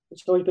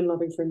it's always been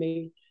loving for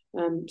me.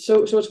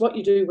 So it's what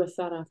you do with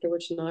that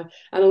afterwards now.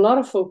 And a lot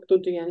of folk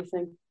don't do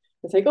anything.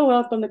 They think, oh, well,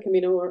 I've done the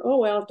Camino, or oh,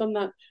 well, I've done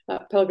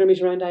that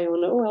pilgrimage around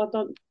Iona. Oh, well, I've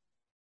done,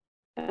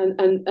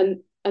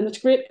 and it's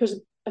great,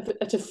 because if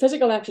it's a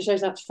physical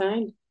exercise, that's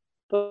fine,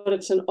 but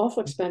it's an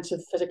awful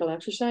expensive physical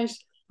exercise.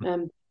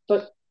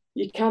 But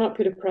you cannot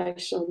put a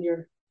price on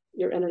your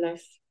inner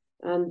life.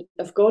 And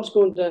if God's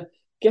going to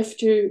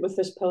gift you with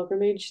this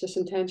pilgrimage, this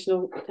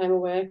intentional time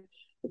away,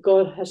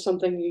 God has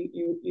something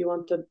you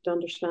want to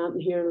understand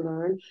and hear and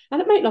learn. And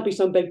it might not be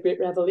some big, great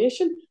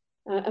revelation.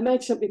 It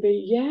might simply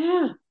be,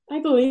 yeah, I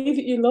believe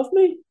that you love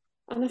me.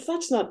 And if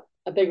that's not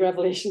a big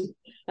revelation,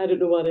 I don't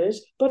know what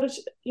is. But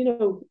it's,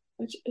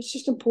 it's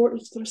just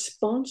important. It's the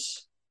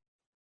response.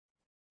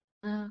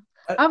 I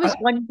was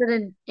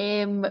wondering,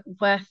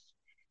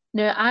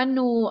 now I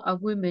know a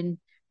woman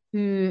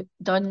who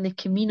done the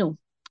Camino,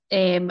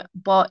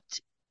 but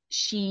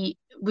she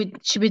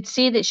would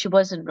say that she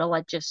wasn't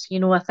religious.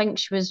 I think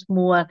she was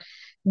more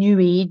new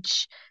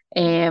age,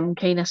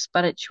 kind of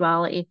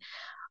spirituality.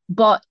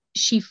 But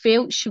she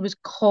felt she was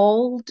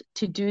called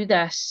to do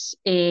this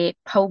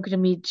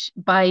pilgrimage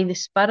by the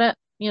Spirit,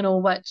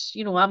 which,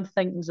 I'm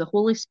thinking the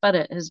Holy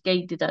Spirit has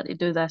guided her to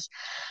do this.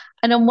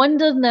 And I'm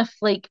wondering if,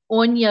 like,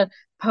 on your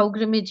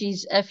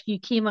pilgrimages, if you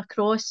came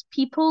across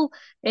people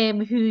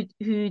who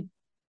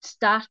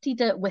started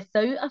it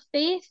without a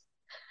faith,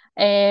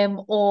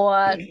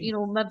 or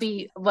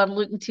maybe were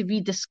looking to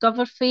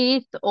rediscover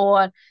faith,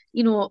 or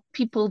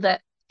people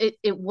that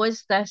it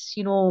was this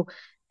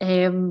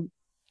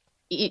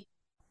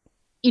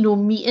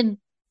meeting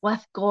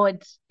with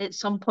God at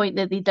some point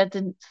that they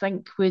didn't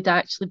think would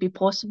actually be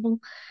possible.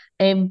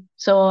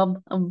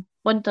 So I'm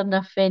wondering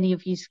if any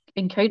of you's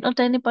encountered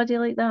anybody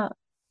like that.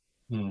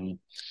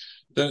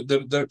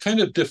 There are kind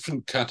of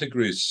different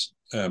categories,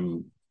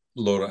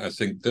 Laura. I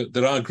think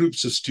there are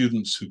groups of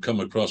students who come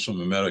across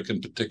from America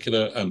in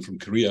particular and from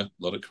Korea, a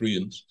lot of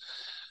Koreans,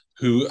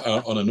 who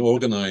are on an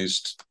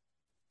organized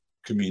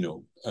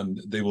Camino, and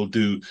they won't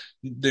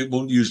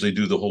usually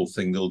do the whole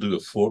thing. They'll do a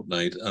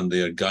fortnight, and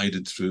they are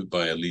guided through it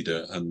by a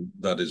leader, and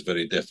that is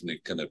very definitely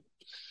kind of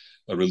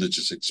a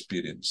religious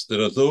experience.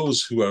 There are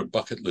those who are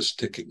bucket list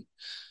ticking,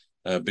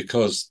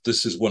 because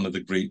this is one of the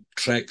great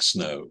treks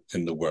now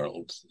in the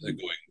world. They're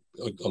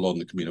going along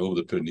the Camino, over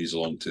the Pyrenees,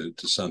 along to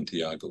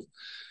Santiago,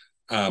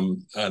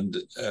 and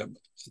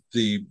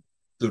the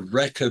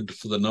record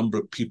for the number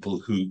of people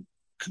who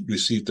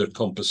received their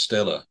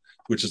Compostela,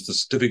 which is the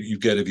certificate you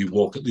get if you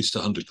walk at least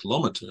 100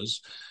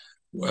 kilometers.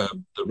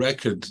 The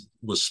record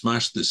was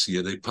smashed this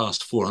year. They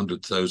passed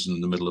 400,000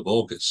 in the middle of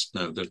August.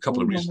 Now, there are a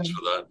couple of reasons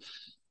for that.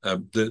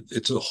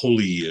 It's a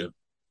holy year.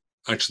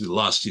 Actually,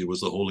 last year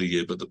was the holy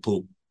year, but the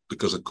Pope,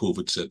 because of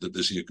COVID, said that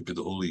this year could be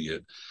the holy year.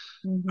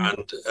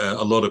 And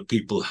a lot of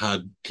people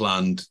had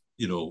planned,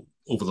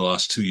 over the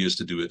last 2 years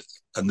to do it.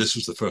 And this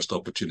was the first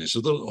opportunity.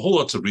 So there are a whole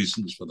lot of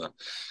reasons for that.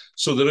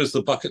 So there is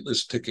the bucket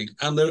list ticking.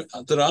 And there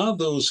are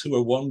those who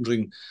are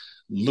wandering,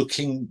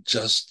 looking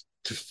just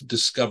to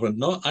discover,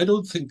 I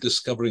don't think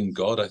discovering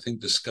God, I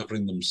think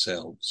discovering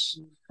themselves.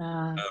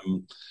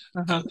 And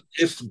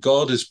if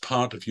God is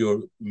part of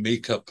your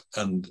makeup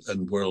and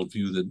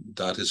worldview, then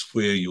that is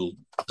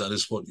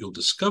what you'll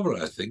discover,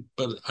 I think.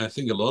 But I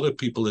think a lot of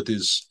people,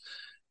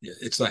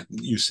 it's like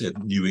you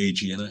said, New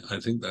Agey, and I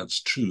think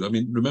that's true. I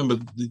mean, remember,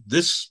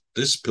 this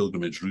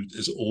pilgrimage route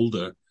is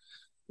older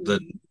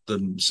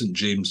than St.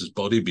 James's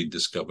body being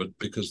discovered,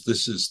 because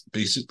this is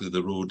basically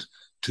the road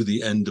to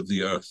the end of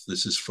the earth.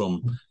 This is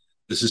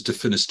to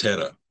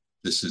Finisterre.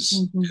 This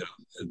is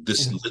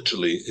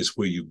literally is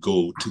where you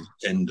go to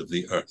the end of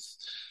the earth,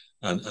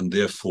 and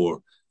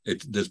therefore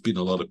there's been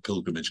a lot of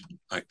pilgrimage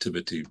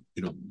activity,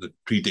 that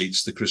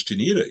predates the Christian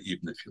era,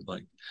 even, if you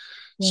like.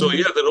 So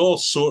there are all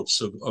sorts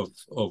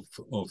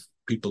of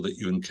people that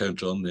you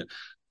encounter on there.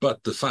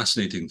 But the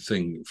fascinating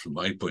thing, from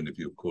my point of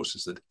view, of course,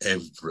 is that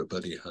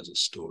everybody has a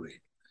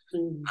story.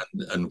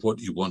 And what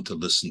you want to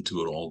listen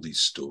to are all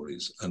these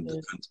stories. And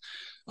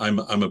I'm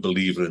a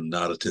believer in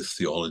narrative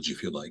theology,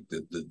 if you like.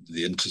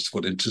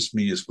 What interests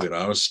me is where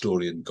our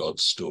story and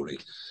God's story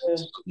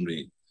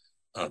suddenly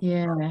are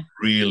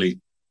really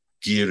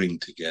gearing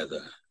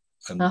together.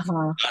 And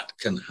that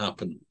can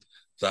happen.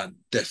 That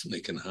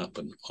definitely can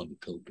happen on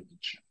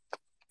pilgrimage.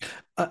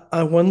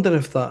 I wonder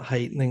if that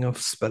heightening of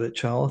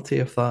spirituality,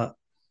 if that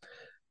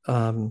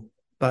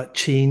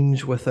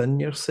change within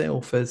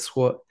yourself is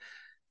what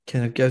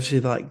kind of gives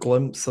you that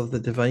glimpse of the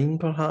divine,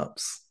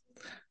 perhaps.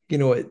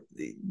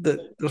 There's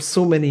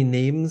so many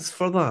names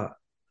for that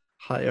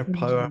higher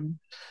power.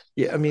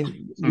 Yeah, I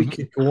mean, we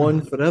could go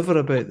on forever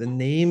about the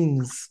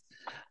names.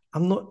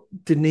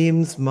 Do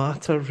names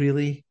matter,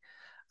 really?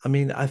 I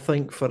mean, I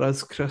think for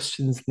us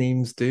Christians,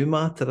 names do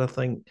matter. I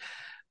think,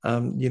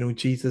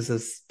 Jesus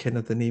is kind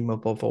of the name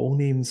above all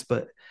names,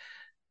 but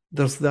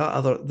there's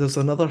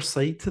another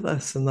side to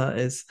this, and that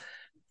is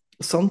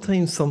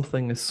sometimes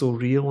something is so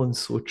real and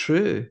so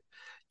true,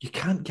 you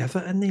can't give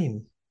it a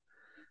name.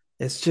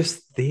 It's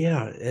just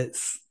there.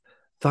 It's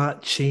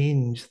that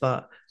change,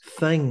 that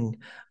thing.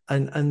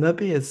 And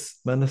maybe as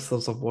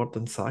ministers of word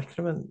and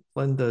sacrament,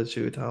 Linda, as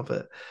you would have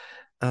it,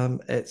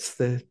 it's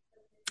the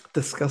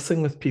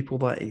discussing with people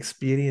that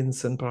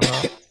experience and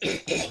perhaps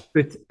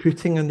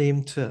putting a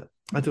name to it.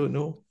 I don't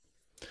know.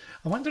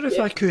 I wonder if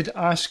I could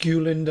ask you,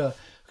 Linda,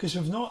 because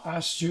we've not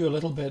asked you a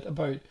little bit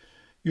about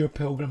your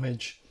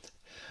pilgrimage.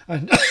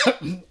 And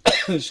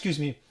excuse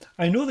me,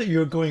 I know that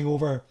you're going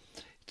over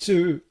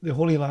to the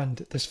Holy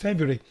Land this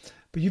February,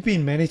 but you've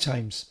been many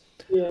times.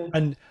 Yeah.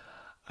 And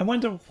I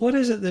wonder, what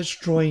is it that's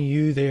drawing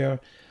you there,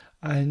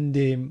 and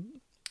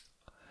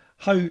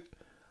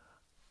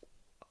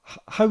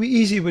how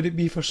easy would it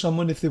be for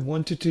someone, if they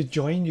wanted to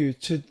join you,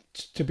 to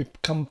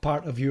become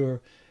part of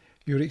your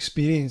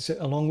experience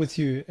along with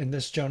you in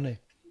this journey?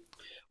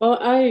 Well,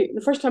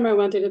 the first time I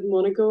went, I didn't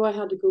want to go. I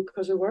had to go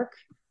because of work,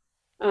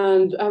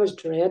 and I was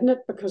dreading it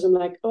because I'm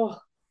like, oh,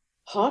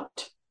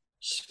 hot,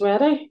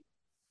 sweaty,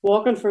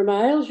 walking for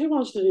miles. Who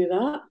wants to do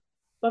that?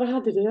 But I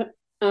had to do it,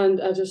 and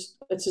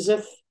it's as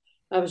if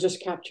I was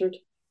just captured,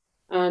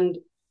 and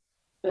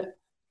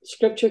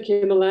Scripture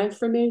came alive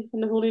for me in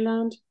the Holy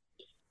Land.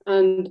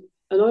 And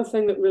another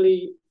thing that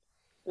really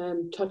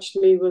touched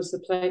me was the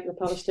plight of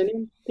the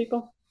Palestinian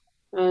people.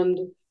 And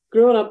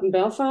growing up in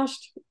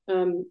Belfast,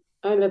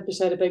 I lived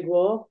beside a big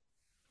wall,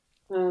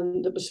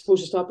 and that was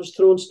supposed to stop us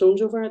throwing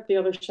stones over at the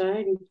other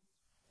side,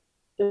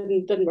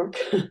 and didn't work.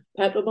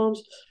 Petrol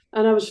bombs.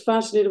 And I was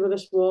fascinated with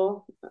this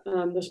wall,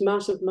 this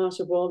massive,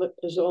 massive wall that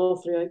is all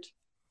throughout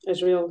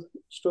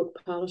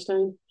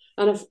Israel/Palestine.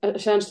 And I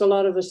sensed a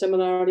lot of the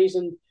similarities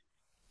and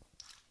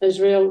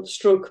Israel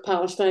stroke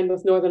Palestine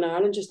with Northern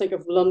Ireland. Just think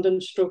of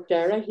London stroke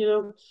Derry,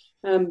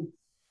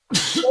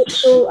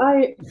 So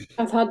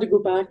I've had to go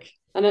back,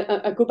 and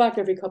I go back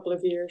every couple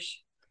of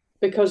years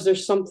because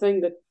there's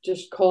something that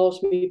just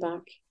calls me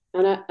back,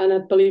 and I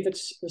believe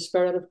it's the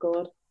Spirit of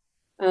God.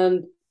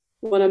 And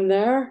when I'm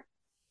there,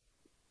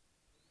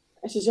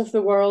 it's as if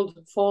the world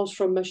falls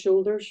from my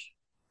shoulders,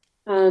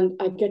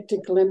 and I get to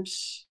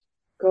glimpse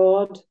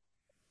God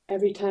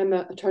every time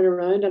I turn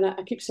around. And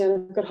I keep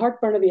saying, I've got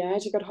heartburn of the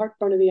eyes. I've got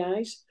heartburn of the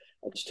eyes.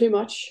 It's too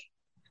much.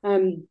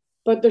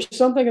 But there's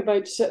something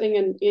about sitting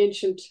in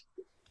ancient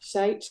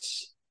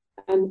sites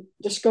and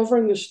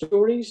discovering the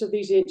stories of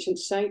these ancient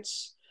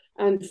sites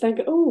and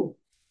thinking, oh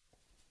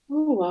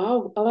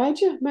wow,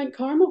 Elijah, Mount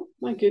Carmel,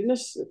 my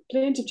goodness,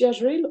 plains of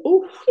Jezreel.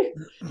 Oh,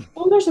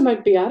 there's the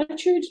Mount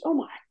Beatitudes. Oh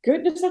my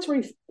goodness, that's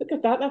where look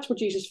at that. That's where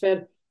Jesus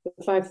fed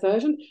the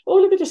 5,000. Oh,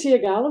 look at the Sea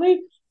of Galilee.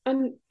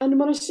 And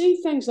when I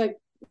see things like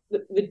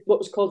what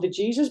was called the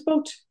Jesus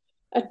boat,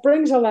 it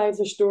brings alive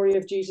the story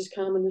of Jesus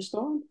calming the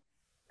storm.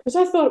 Because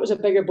I thought it was a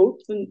bigger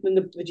boat than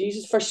the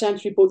Jesus first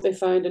century boat they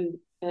found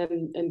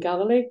in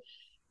Galilee.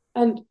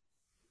 And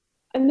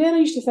then I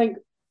used to think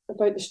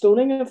about the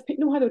stoning of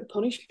people, how they would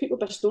punish people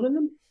by stoning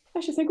them. I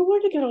used to think, well, where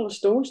do they get all the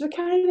stones? Do they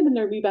carry them in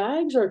their wee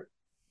bags, or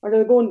do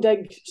they go and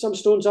dig some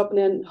stones up and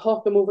then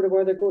hawk them over to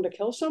where they're going to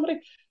kill somebody?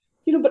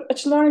 But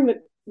it's learning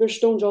that there's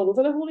stones all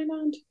over the Holy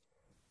Land,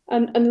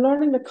 and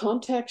learning the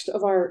context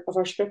of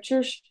our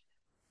scriptures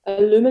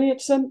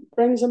illuminates them,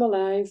 brings them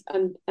alive,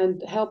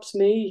 and helps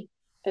me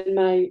in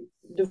my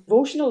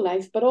devotional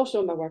life, but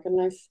also in my working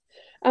life.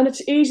 And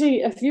it's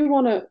easy if you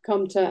want to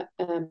come to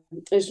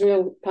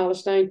Israel,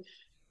 Palestine.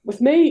 With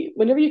me,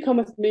 whenever you come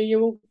with me, you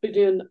won't be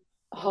doing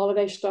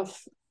holiday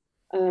stuff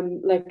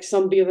like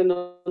sunbathing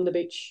on the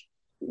beach.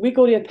 We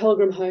go to a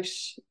pilgrim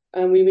house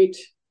and we meet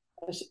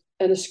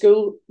in a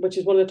school, which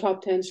is one of the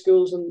top 10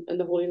 schools in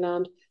the Holy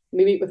Land.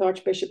 We meet with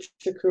Archbishop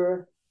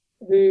Shakur,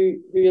 who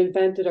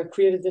invented or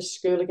created this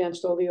school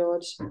against all the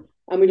odds.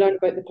 And we learn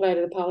about the plight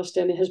of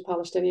his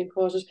Palestinian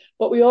causes.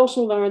 But we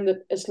also learn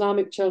that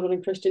Islamic children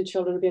and Christian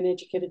children are being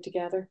educated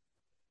together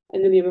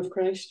in the name of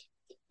Christ.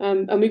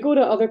 And we go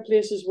to other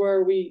places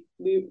where we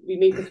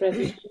meet with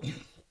refugees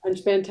and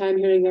spend time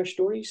hearing their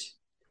stories.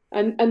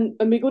 And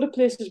we go to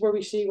places where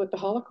we see what the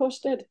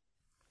Holocaust did.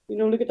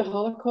 Look at the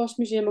Holocaust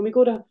Museum, and we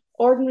go to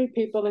ordinary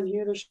people and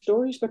hear their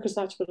stories, because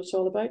that's what it's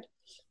all about.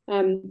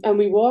 And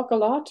we walk a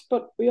lot,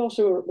 but we're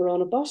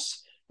on a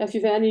bus. If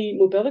you have any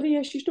mobility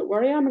issues, don't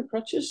worry, I'm in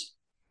crutches.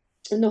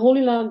 In the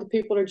Holy Land, the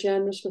people are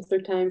generous with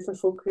their time for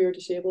folk who are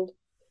disabled,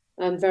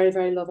 and very,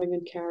 very loving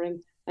and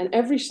caring. And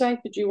every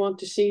site that you want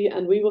to see,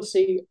 and we will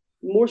see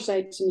more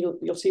sites than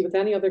you'll see with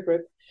any other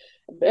group,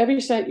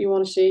 every site you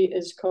want to see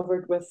is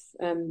covered with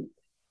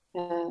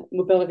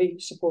mobility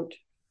support.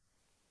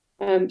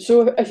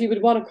 So if you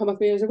would want to come with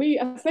me,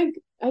 I think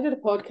I did a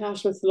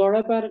podcast with Laura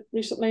about it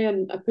recently,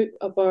 and I put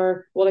up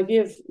I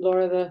gave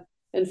Laura the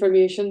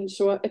information,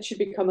 so it should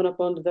be coming up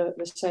onto the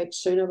site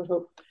soon, I would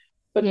hope.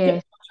 But get in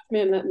touch with me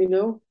and let me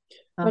know.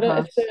 But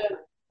it's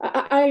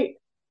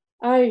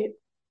I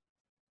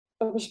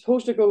was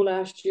supposed to go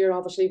last year,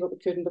 obviously, but we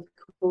couldn't with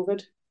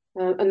COVID.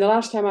 And the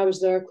last time I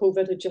was there,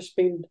 COVID had just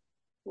been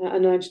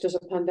announced as a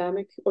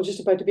pandemic, or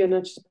just about to be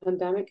announced as a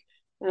pandemic.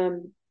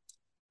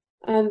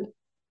 And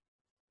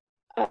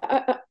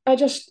I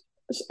just,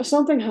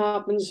 something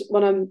happens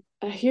when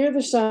I hear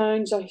the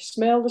sounds, I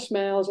smell the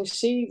smells, I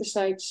see the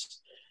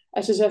sights.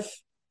 It's as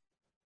if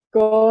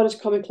God is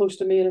coming close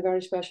to me in a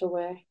very special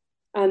way.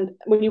 And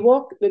when you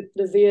walk the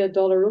Via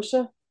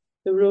Dolorosa,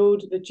 the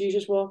road that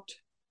Jesus walked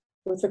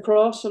with the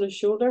cross on his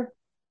shoulder,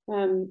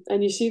 and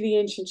you see the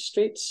ancient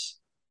streets,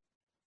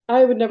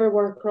 I would never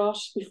wear a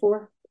cross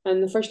before.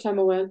 And the first time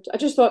I went, I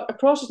just thought, a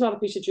cross is not a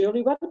piece of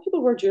jewelry. Why do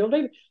people wear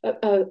jewelry?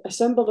 A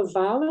symbol of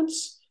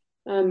violence.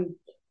 And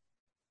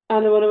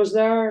when I was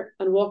there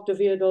and walked the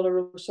Via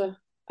Dolorosa,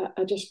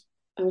 I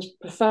was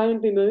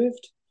profoundly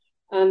moved.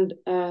 And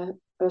I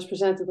was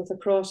presented with a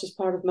cross as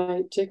part of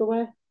my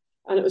takeaway.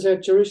 And it was a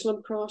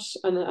Jerusalem cross,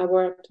 and I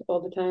wear it all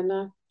the time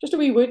now. Just a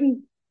wee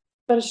wooden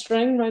bit of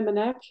string around my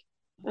neck.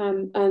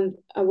 And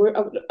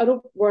I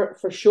don't wear it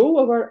for show.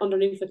 I wear it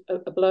underneath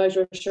a blouse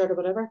or a shirt or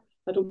whatever.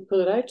 I don't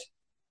pull it out.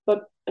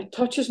 But it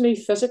touches me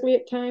physically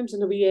at times,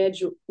 and the wee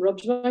edge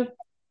rubs me.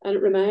 And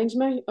it reminds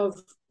me of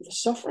the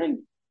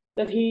suffering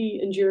that he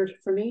endured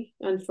for me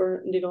and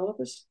for indeed all of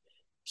us.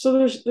 So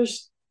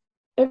there's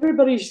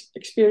everybody's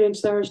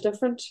experience there is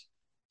different.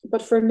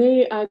 But for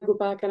me, I go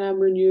back and I'm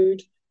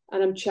renewed,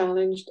 and I'm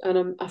challenged, and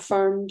I'm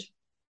affirmed.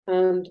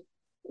 And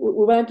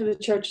we went to the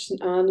Church of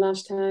St. Anne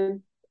last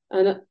time,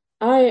 and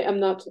I am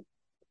not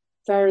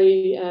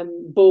very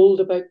bold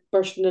about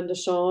bursting into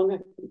song.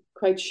 I'm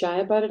quite shy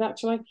about it,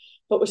 actually.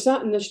 But we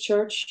sat in this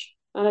church,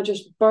 and I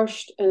just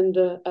burst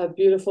into a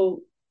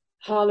beautiful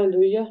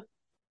hallelujah,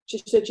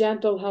 just a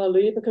gentle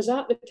hallelujah, because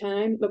at the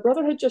time, my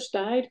brother had just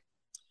died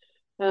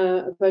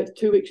about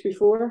 2 weeks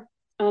before.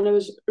 And I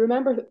was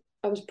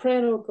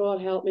praying, oh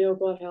God, help me, oh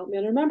God, help me.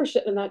 And I remember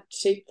sitting in that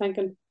seat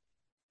thinking,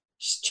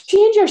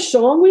 change your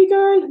song, wee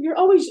girl. You're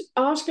always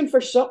asking for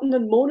something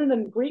and moaning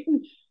and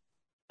greeting.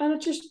 And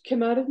it just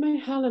came out of me,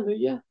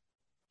 hallelujah,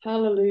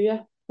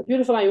 hallelujah. A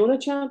beautiful Iona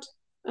chant.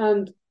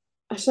 And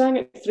I sang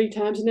it 3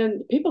 times. And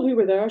then people who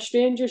were there,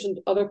 strangers and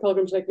other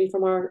pilgrims like me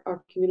from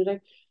our community,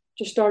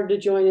 just started to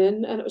join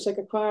in. And it was like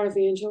a choir of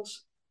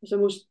angels. It was the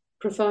most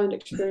profound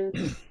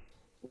experience.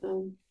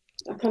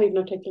 I can't even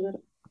articulate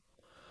it.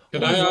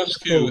 Can I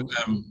ask you,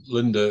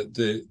 Linda,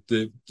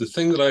 the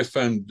thing that I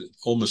found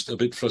almost a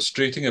bit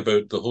frustrating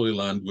about the Holy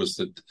Land was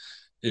that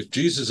if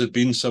Jesus had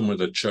been somewhere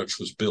the church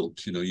was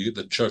built, you get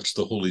the church,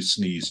 the Holy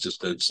Sneeze,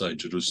 just outside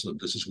Jerusalem.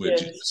 This is where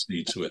Jesus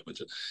needs to image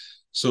it.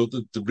 So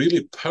the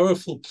really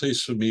powerful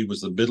place for me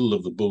was the middle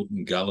of the boat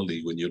in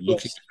Galilee when you're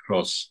looking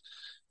across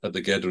at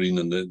the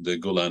Gadarene and the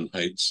Golan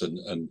Heights,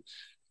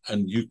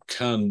 and you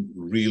can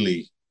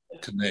really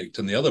connect.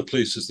 And the other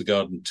place is the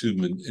Garden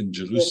Tomb in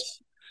Jerusalem.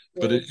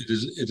 But it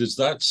is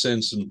that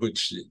sense in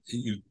which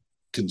you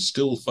can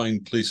still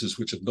find places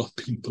which have not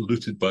been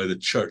polluted by the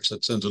church.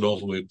 That sounds an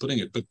awful way of putting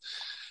it, but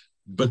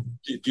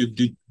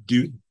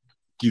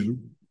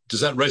does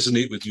that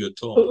resonate with you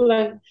at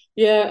all?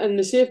 Yeah, and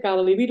the Sea of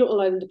Galilee, we don't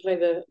allow them to play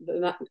the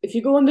if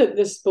you go on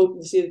this boat,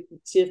 the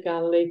Sea of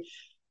Galilee,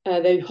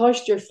 they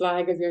hoist your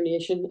flag of your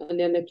nation and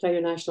then they play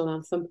your national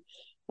anthem.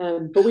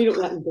 But we don't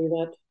let them do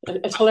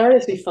that. It's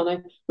hilariously funny.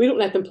 We don't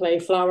let them play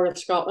Flower of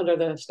Scotland or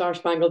the Star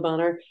Spangled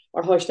Banner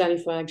or hoist any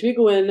flags. We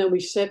go in and we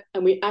sit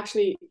and we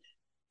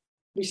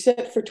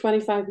sit for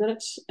 25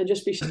 minutes and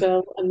just be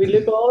still, and we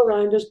look all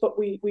around us, but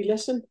we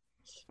listen.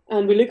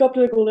 And we look up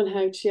to the Golan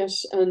Heights,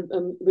 yes,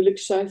 and we look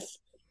south.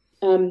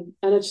 And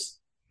it's,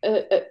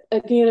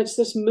 again, it's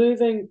this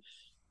moving,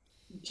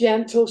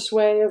 gentle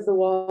sway of the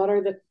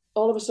water that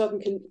all of a sudden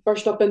can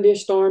burst up into a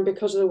storm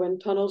because of the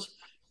wind tunnels.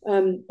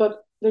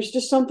 But there's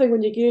just something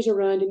when you gaze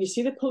around and you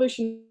see the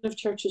pollution of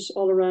churches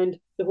all around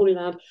the Holy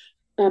Land.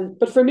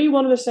 But for me,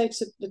 one of the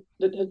sites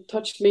that had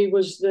touched me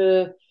was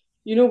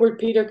where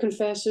Peter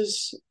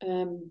confesses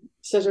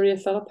Caesarea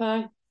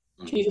Philippi.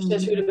 Jesus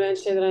says, "Who do men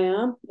say that I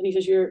am?" And he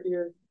says, "You're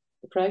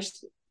the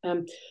Christ."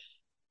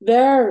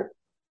 There,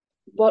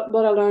 what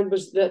I learned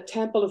was the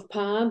Temple of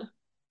Pan,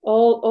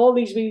 all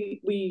these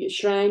wee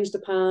shrines to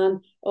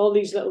Pan, all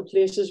these little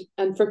places,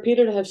 and for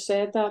Peter to have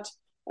said that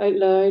out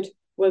loud,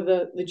 with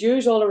the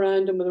Jews all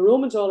around him, with the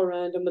Romans all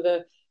around him, with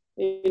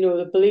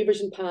the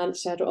believers in Pan,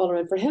 etc., all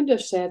around, for him to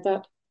have said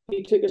that,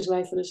 he took his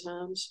life in his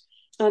hands,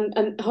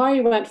 and how he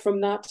went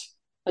from that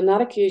on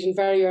that occasion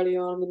very early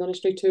on in the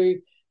ministry to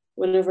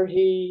whenever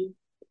he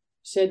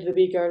said to the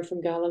wee girl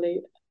from Galilee,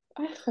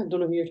 I don't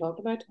know who you're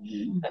talking about,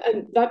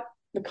 and that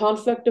the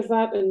conflict of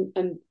that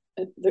and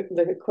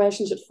the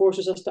questions it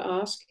forces us to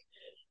ask.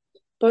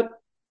 But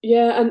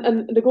yeah,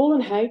 and the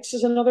Golan Heights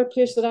is another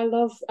place that I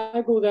love.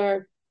 I go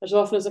there as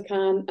often as I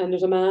can, and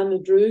there's a man, a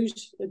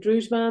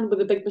Druze man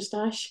with a big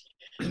moustache,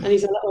 and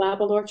he's a little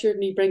apple orchard,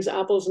 and he brings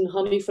apples and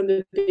honey from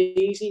the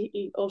bees.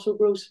 He also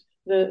grows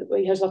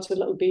he has lots of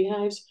little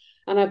beehives,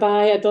 and I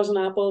buy a dozen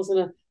apples,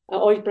 and I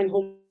always bring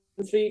home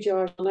 3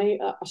 jars, and I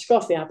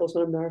scoff the apples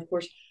when I'm there, of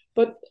course.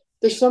 But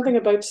there's something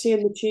about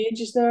seeing the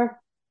changes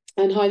there,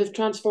 and how they've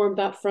transformed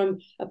that from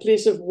a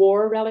place of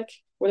war relic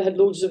where they had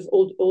loads of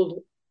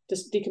old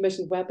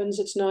decommissioned weapons.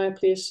 It's now a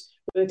place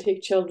where they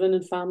take children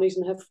and families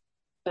and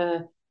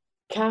have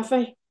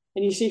cafe,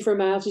 and you see for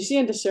miles. You see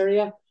into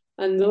Syria,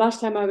 and the last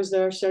time I was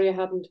there, Syria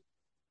hadn't.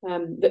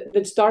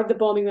 They'd started the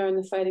bombing there and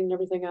the fighting and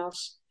everything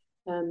else,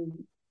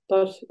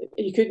 but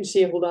you couldn't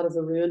see a whole lot of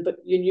the ruin. But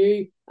you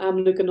knew, I'm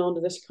looking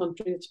onto this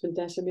country that's been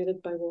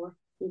decimated by war.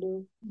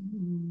 It's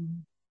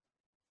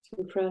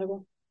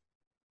incredible.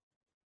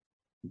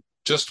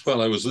 Just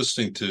while I was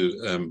listening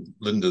to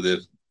Linda there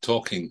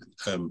talking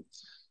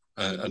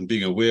and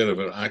being aware of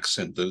her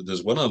accent,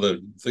 there's one other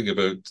thing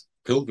about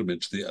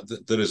pilgrimage.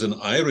 There is an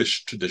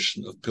Irish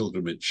tradition of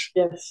pilgrimage,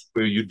 yes,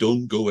 where you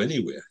don't go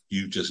anywhere,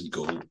 you just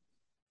go.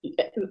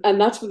 And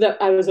that's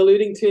what I was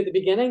alluding to at the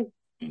beginning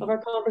of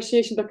our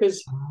conversation,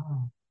 because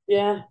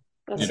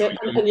that's it.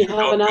 And you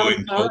have an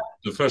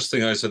the first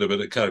thing I said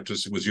about a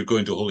characteristic was you're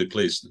going to a holy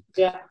place.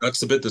 Yeah, that's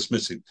the bit that's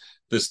missing.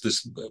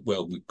 This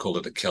well, we call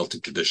it a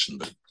Celtic tradition,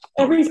 but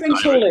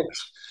everything's holy.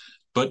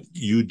 But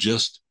you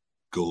just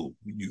go.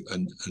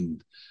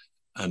 And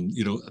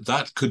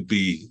that could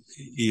be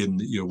in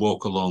your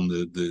walk along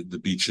the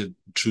beach at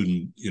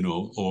Troon,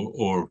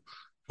 or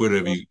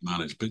wherever you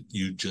manage, but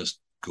you just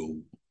go.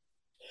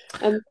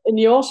 And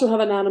you also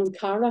have an Anam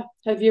Cara.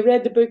 Have you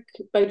read the book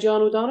by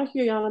John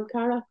O'Donoghue, Anam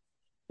Cara?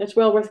 It's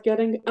well worth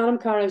getting. Anam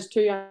Cara is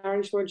 2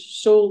 Irish words,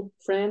 soul,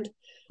 friend.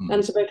 And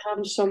it's about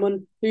having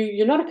someone who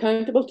you're not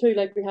accountable to,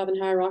 like we have in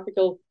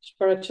hierarchical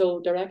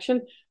spiritual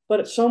direction, but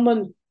it's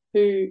someone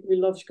who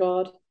loves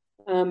God.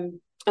 And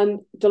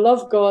to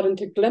love God and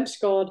to glimpse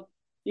God,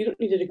 you don't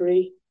need a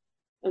degree.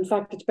 In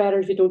fact, it's better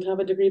if you don't have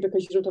a degree,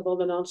 because you don't have all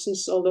the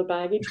nonsense, all the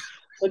baggage,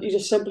 but you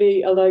just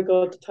simply allow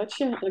God to touch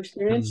you and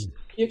experience.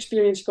 You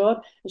experience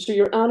God. And so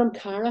your Anam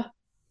Cara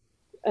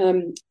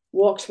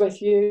walks with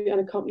you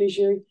and accompanies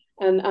you.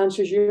 and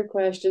answers your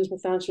questions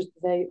with answers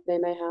they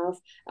may have.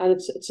 And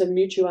it's a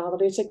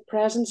mutuality. It's like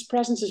presence.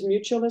 Presence is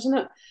mutual, isn't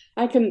it?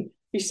 I can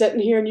be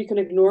sitting here and you can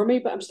ignore me,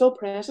 but I'm still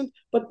present.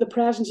 But the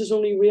presence is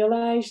only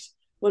realized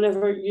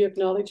whenever you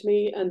acknowledge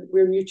me and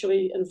we're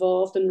mutually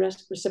involved and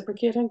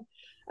reciprocating.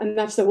 And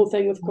that's the whole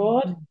thing with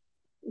God.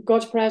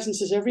 God's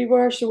presence is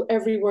everywhere, so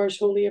everywhere is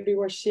holy,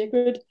 everywhere is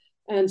sacred.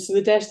 And so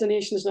the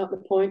destination is not the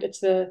point, it's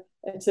the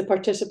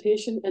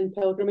participation in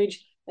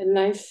pilgrimage, in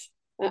life.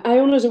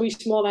 Iona is a wee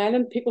small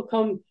island. People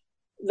come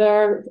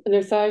there in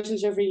their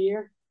thousands every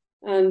year,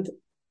 and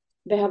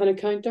they have an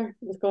encounter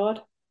with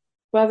God,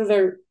 whether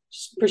they're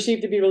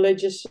perceived to be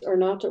religious or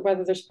not, or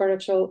whether they're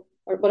spiritual,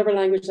 or whatever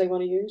language they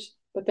want to use,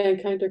 but they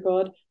encounter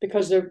God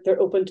because they're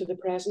open to the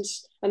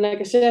presence. And like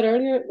I said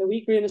earlier, the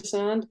wee grain of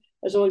sand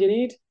is all you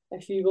need.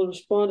 If you will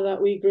respond to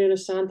that wee grain of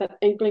sand, that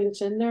inkling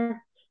that's in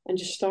there, and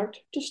just start.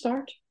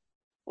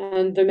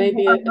 And there may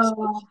be a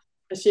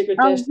sacred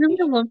I destination.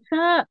 really love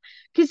that,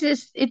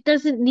 because it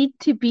doesn't need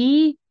to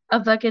be a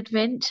big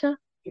adventure.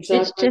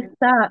 Exactly.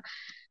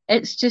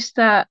 It's just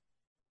that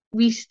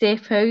we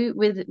step out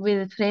with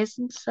the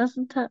presence,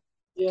 isn't it?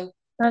 Yeah.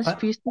 That's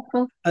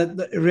beautiful.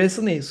 It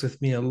resonates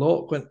with me a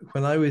lot.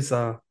 When I was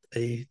I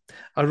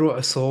wrote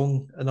a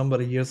song a number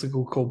of years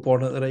ago called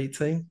 "Born at the Right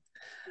Time,"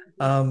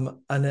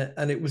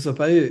 and it was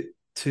about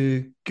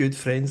two good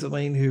friends of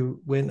mine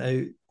who went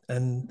out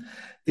and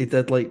they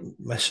did like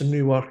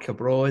missionary work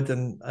abroad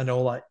and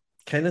all that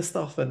kind of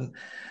stuff. And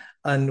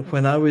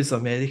when I was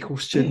a medical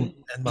student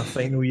in my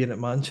final year at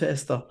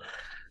Manchester,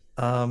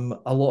 a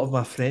lot of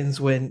my friends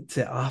went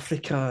to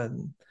Africa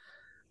and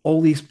all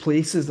these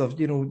places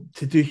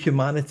to do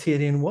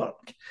humanitarian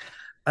work.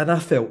 And I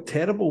felt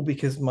terrible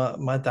because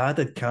my dad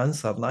had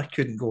cancer and I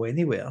couldn't go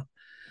anywhere.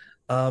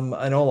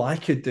 And all I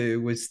could do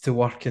was to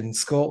work in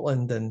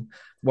Scotland and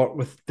work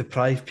with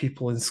deprived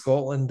people in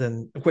Scotland,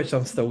 and which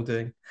I'm still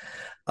doing.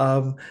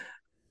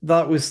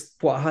 That was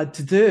what I had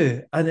to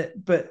do.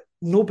 But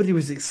nobody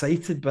was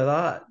excited by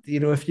that.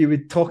 If you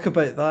would talk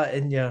about that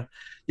in your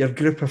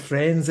group of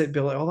friends, it'd be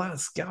like, "Oh,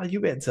 that's guy,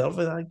 you went to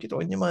Irvine, good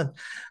on you, man."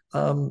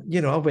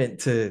 I went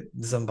to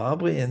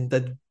Zimbabwe and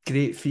did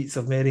great feats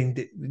of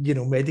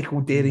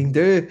medical daring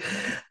do.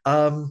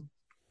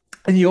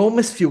 And you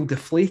almost feel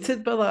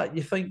deflated by that.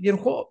 You think,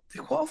 what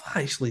have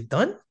I actually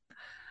done?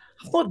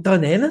 I've not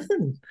done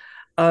anything.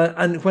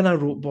 And when I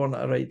wrote Born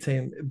at the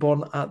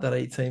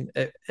Right Time,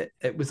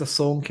 it was a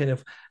song kind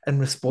of in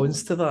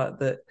response to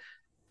that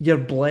you're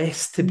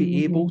blessed to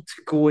be able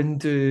to go and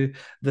do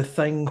the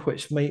thing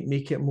which might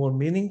make it more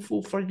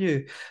meaningful for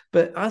you.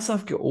 But as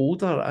I've got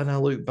older and I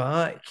look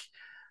back,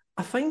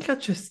 I think I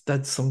just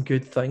did some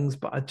good things,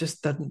 but I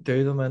just didn't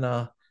do them in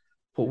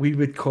what we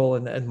would call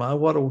in my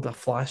world a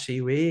flashy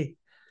way.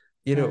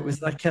 It was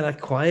that kind of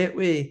quiet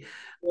way.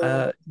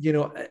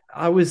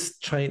 I was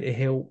trying to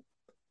help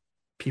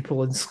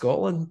people in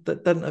Scotland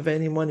that didn't have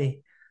any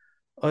money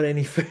or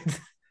any food.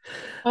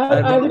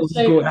 I would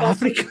say go to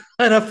Africa,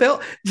 and I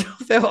felt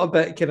a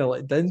bit kind of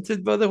like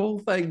dented by the whole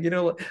thing.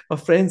 Like my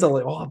friends are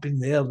like, "Oh, I've been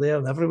there,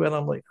 and everywhere." And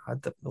I'm like, I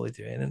didn't really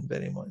do anything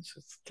very much.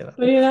 It's kind of.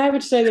 I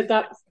would say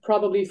that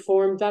probably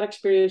that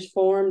experience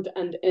formed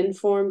and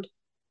informed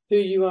who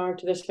you are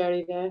to this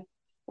very day,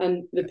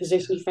 and the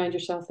position you find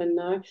yourself in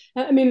now.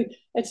 I mean,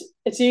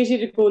 it's easy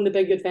to go on the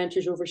big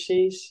adventures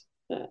overseas,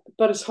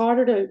 but it's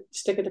harder to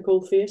stick at the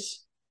cold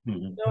face.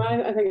 Mm-hmm. No,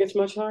 I think it's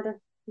much harder.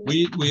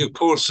 We of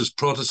course, as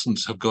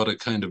Protestants, have got a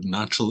kind of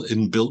natural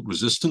inbuilt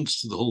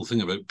resistance to the whole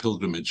thing about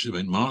pilgrimage. I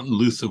mean, Martin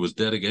Luther was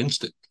dead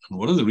against it. And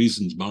one of the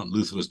reasons Martin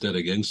Luther was dead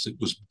against it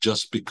was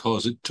just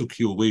because it took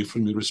you away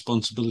from your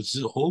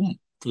responsibilities at home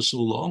for so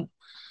long,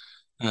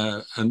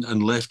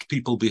 and left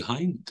people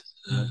behind.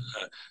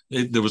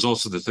 There was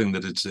also the thing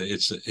that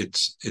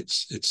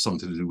it's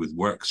something to do with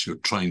works. You're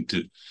trying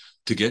to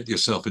get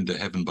yourself into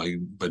heaven by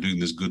doing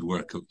this good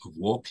work of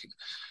walking.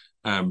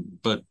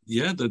 But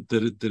yeah,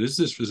 there is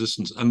this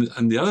resistance.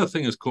 And the other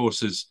thing, of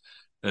course, is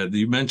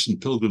you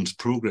mentioned Pilgrim's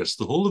Progress.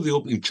 The whole of the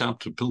opening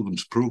chapter of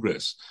Pilgrim's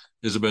Progress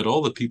is about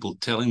all the people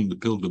telling the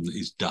pilgrim that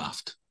he's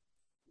daft.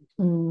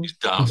 He's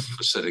daft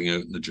for setting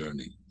out on the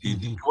journey.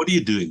 What are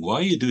you doing? Why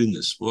are you doing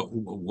this?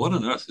 What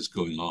on earth is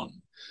going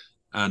on?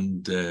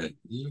 And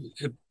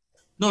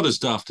not as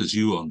daft as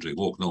you, Andre,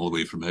 walking all the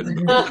way from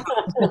Edinburgh.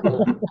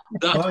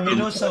 Well, you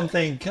know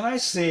something? Can I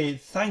say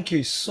thank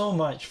you so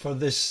much for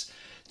this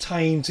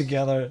time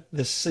together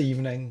this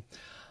evening.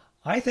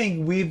 I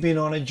think we've been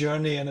on a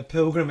journey and a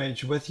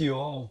pilgrimage with you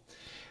all,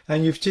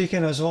 and you've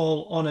taken us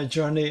all on a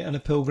journey and a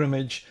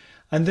pilgrimage,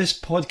 and this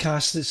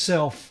podcast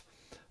itself,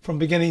 from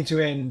beginning to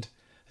end,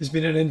 has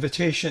been an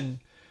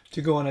invitation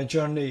to go on a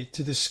journey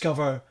to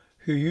discover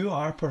who you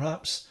are,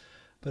 perhaps,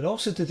 but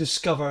also to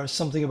discover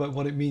something about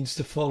what it means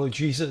to follow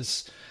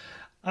Jesus.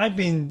 I've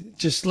been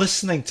just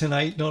listening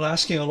tonight, not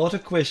asking a lot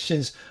of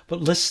questions,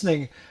 but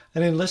listening,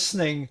 and in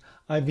listening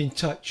I've been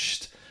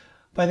touched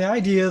by the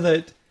idea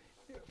that,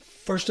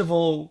 first of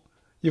all,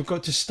 you've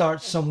got to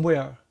start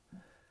somewhere.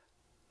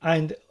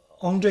 And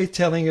Andre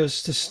telling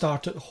us to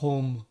start at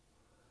home.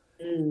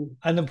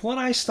 And what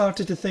I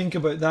started to think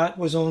about that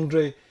was,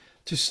 Andre,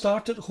 to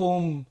start at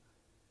home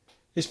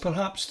is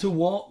perhaps to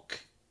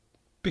walk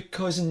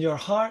because in your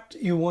heart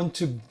you want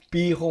to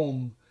be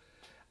home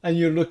and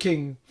you're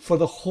looking for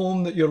the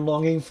home that you're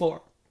longing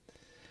for.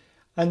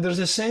 And there's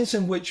a sense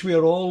in which we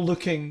are all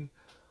looking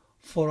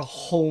for a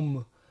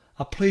home,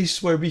 a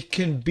place where we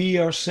can be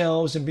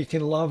ourselves and we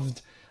can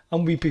loved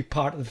and we be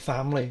part of the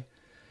family.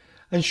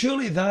 And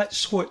surely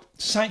that's what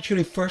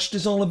Sanctuary First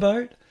is all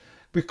about.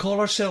 We call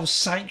ourselves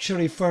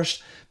Sanctuary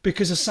First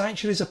because a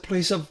sanctuary is a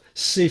place of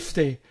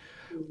safety,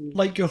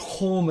 like your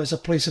home is a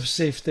place of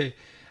safety.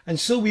 And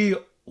so we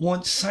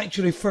want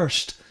Sanctuary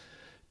First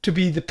to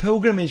be the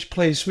pilgrimage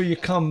place where you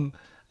come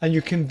and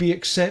you can be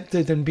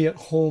accepted and be at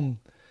home.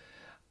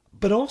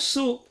 But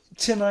also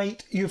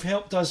tonight you've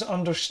helped us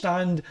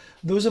understand,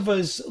 those of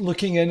us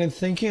looking in and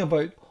thinking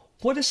about,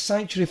 what is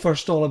Sanctuary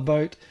First all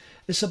about?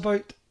 It's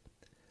about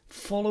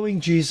following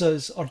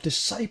Jesus or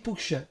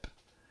discipleship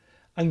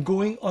and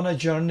going on a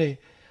journey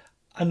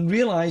and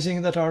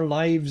realizing that our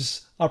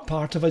lives are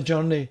part of a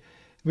journey.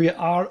 We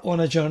are on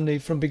a journey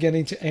from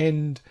beginning to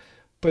end,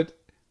 but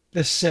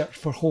this search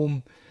for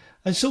home.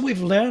 And so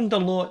we've learned a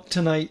lot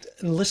tonight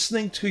in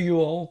listening to you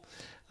all,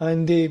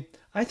 and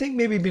I think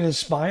maybe been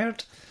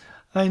inspired.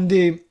 And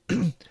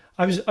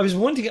I was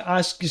wanting to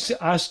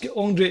ask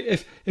Andre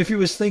if he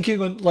was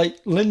thinking on like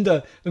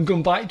Linda and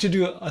going back to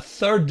do a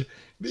third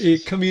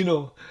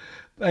Camino,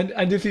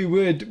 and if he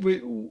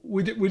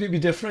would it be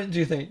different? Do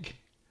you think?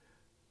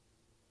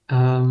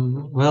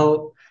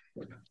 Well,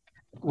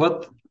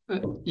 what?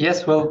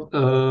 Yes, well,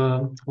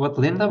 what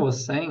Linda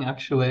was saying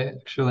actually,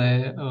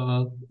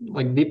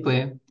 like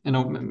deeply,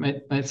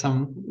 made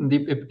some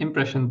deep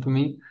impression to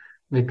me,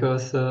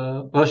 because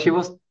well, she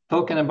was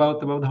talking about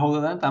the Holy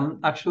Land. I'm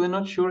actually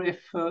not sure if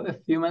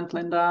you meant,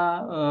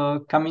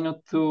 Linda,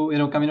 Camino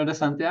Camino de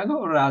Santiago,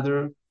 or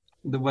rather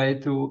the way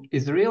to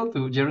Israel,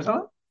 to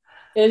Jerusalem.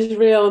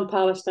 Israel and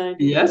Palestine.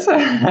 Yes.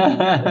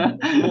 Yeah.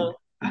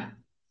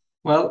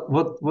 Well,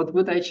 what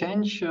would I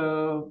change?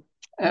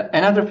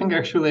 Another thing,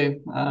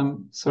 actually,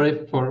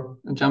 sorry for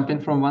jumping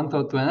from one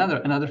thought to another.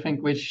 Another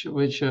thing which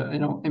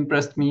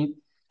impressed me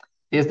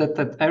is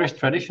that Irish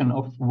tradition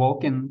of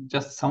walking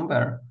just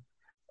somewhere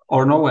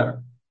or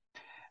nowhere,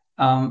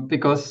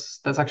 because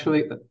that's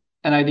actually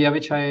an idea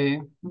which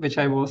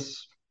I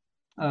was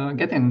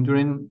getting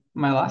during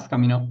my last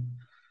Camino.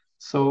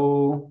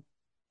 So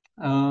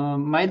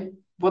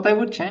what I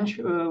would change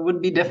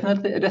would be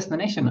definitely a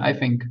destination, I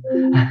think.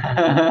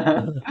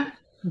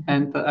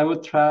 And I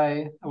would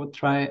try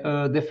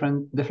a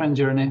different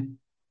journey,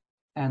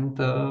 and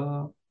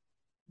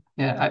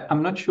yeah,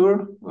 I'm not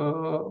sure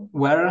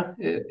where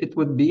it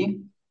would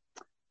be,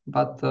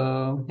 but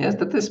yes,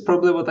 that is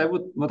probably what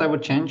I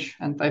would change.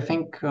 And I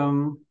think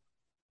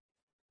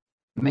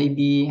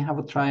maybe I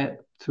would try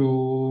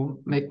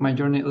to make my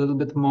journey a little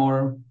bit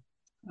more,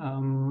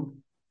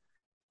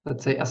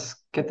 let's say,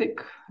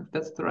 ascetic, if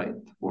that's the right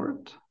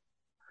word.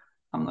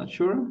 I'm not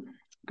sure,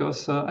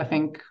 because I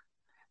think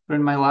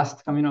during my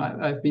last Camino,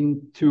 I've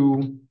been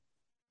too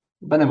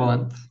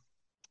benevolent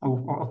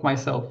of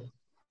myself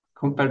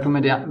compared to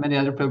many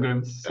other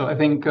pilgrims. So I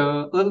think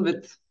a little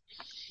bit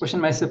pushing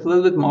myself a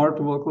little bit more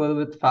to walk a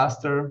little bit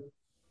faster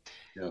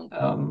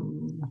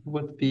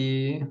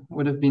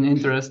would have been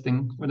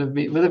interesting. Would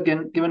have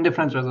given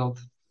different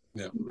results.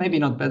 Yeah. Maybe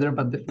not better,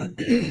 but different.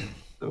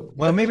 So,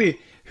 well, maybe,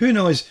 who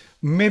knows?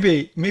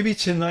 Maybe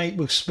tonight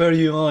will spur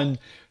you on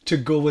to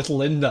go with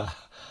Linda.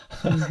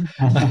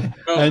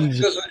 Well, And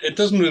it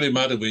doesn't really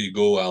matter where you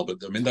go,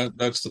 Albert. I mean,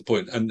 that's the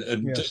point. And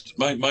yes. Just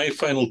my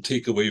final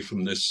takeaway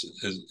from this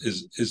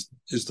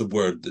is the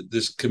word,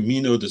 this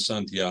Camino de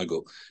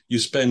Santiago. You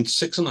spend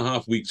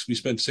 6.5 weeks. We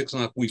spent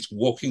 6.5 weeks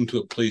walking to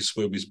a place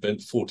where we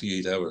spent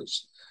 48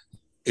 hours.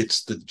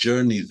 It's the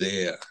journey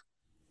there.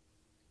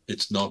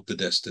 It's not the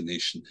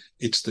destination.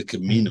 It's the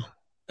Camino.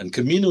 And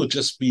Camino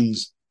just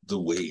means the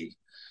way.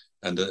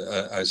 And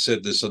I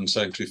said this on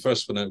Sanctuary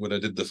First when I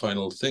did the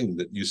final thing,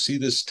 that you see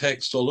this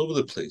text all over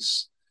the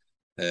place.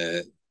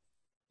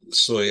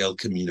 Soy el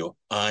camino.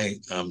 I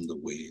am the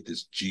way. It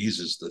is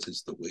Jesus that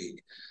is the way.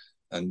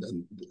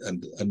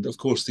 And of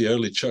course the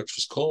early church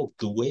was called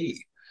the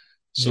way.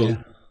 So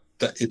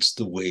that it's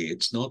the way.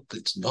 It's not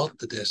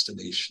the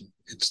destination.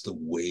 It's the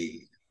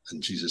way.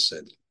 And Jesus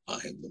said, I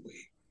am the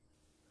way.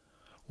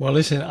 Well,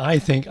 listen, I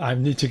think I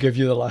need to give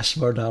you the last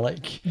word,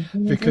 Alec,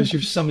 because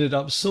you've summed it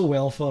up so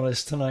well for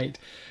us tonight,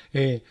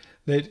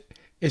 that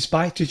it's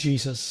back to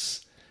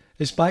Jesus.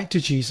 It's back to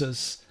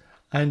Jesus.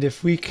 And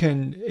if we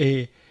can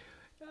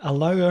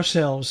allow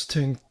ourselves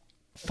to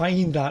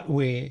find that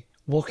way,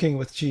 walking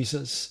with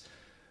Jesus,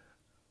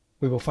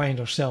 we will find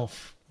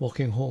ourselves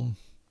walking home.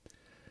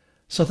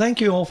 So thank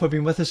you all for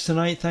being with us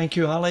tonight. Thank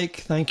you, Alec.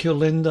 Thank you,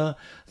 Linda.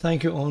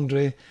 Thank you,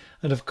 Andre.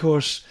 And of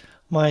course,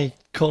 my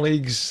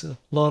colleagues,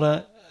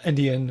 Laura and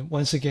Ian,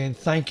 once again,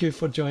 thank you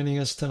for joining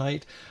us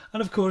tonight.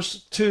 And of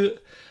course, to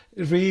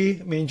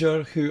Ray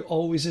Manger, who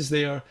always is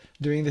there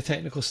doing the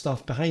technical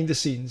stuff behind the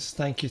scenes.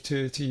 Thank you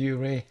to you,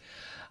 Ray.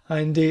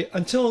 And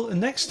until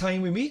next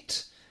time we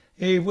meet,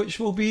 which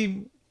will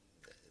be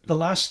the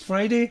last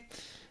Friday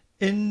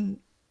in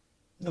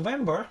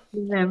November.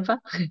 Remember?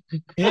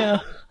 Yeah.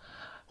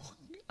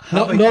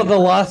 Not the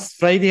last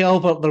Friday,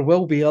 Albert. There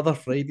will be other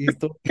Fridays.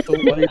 Don't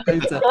worry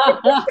about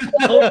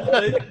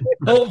it.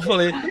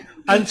 Hopefully.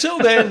 Until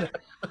then,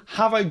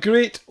 have a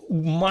great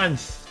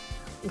month.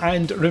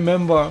 And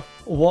remember,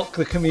 walk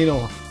the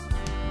Camino.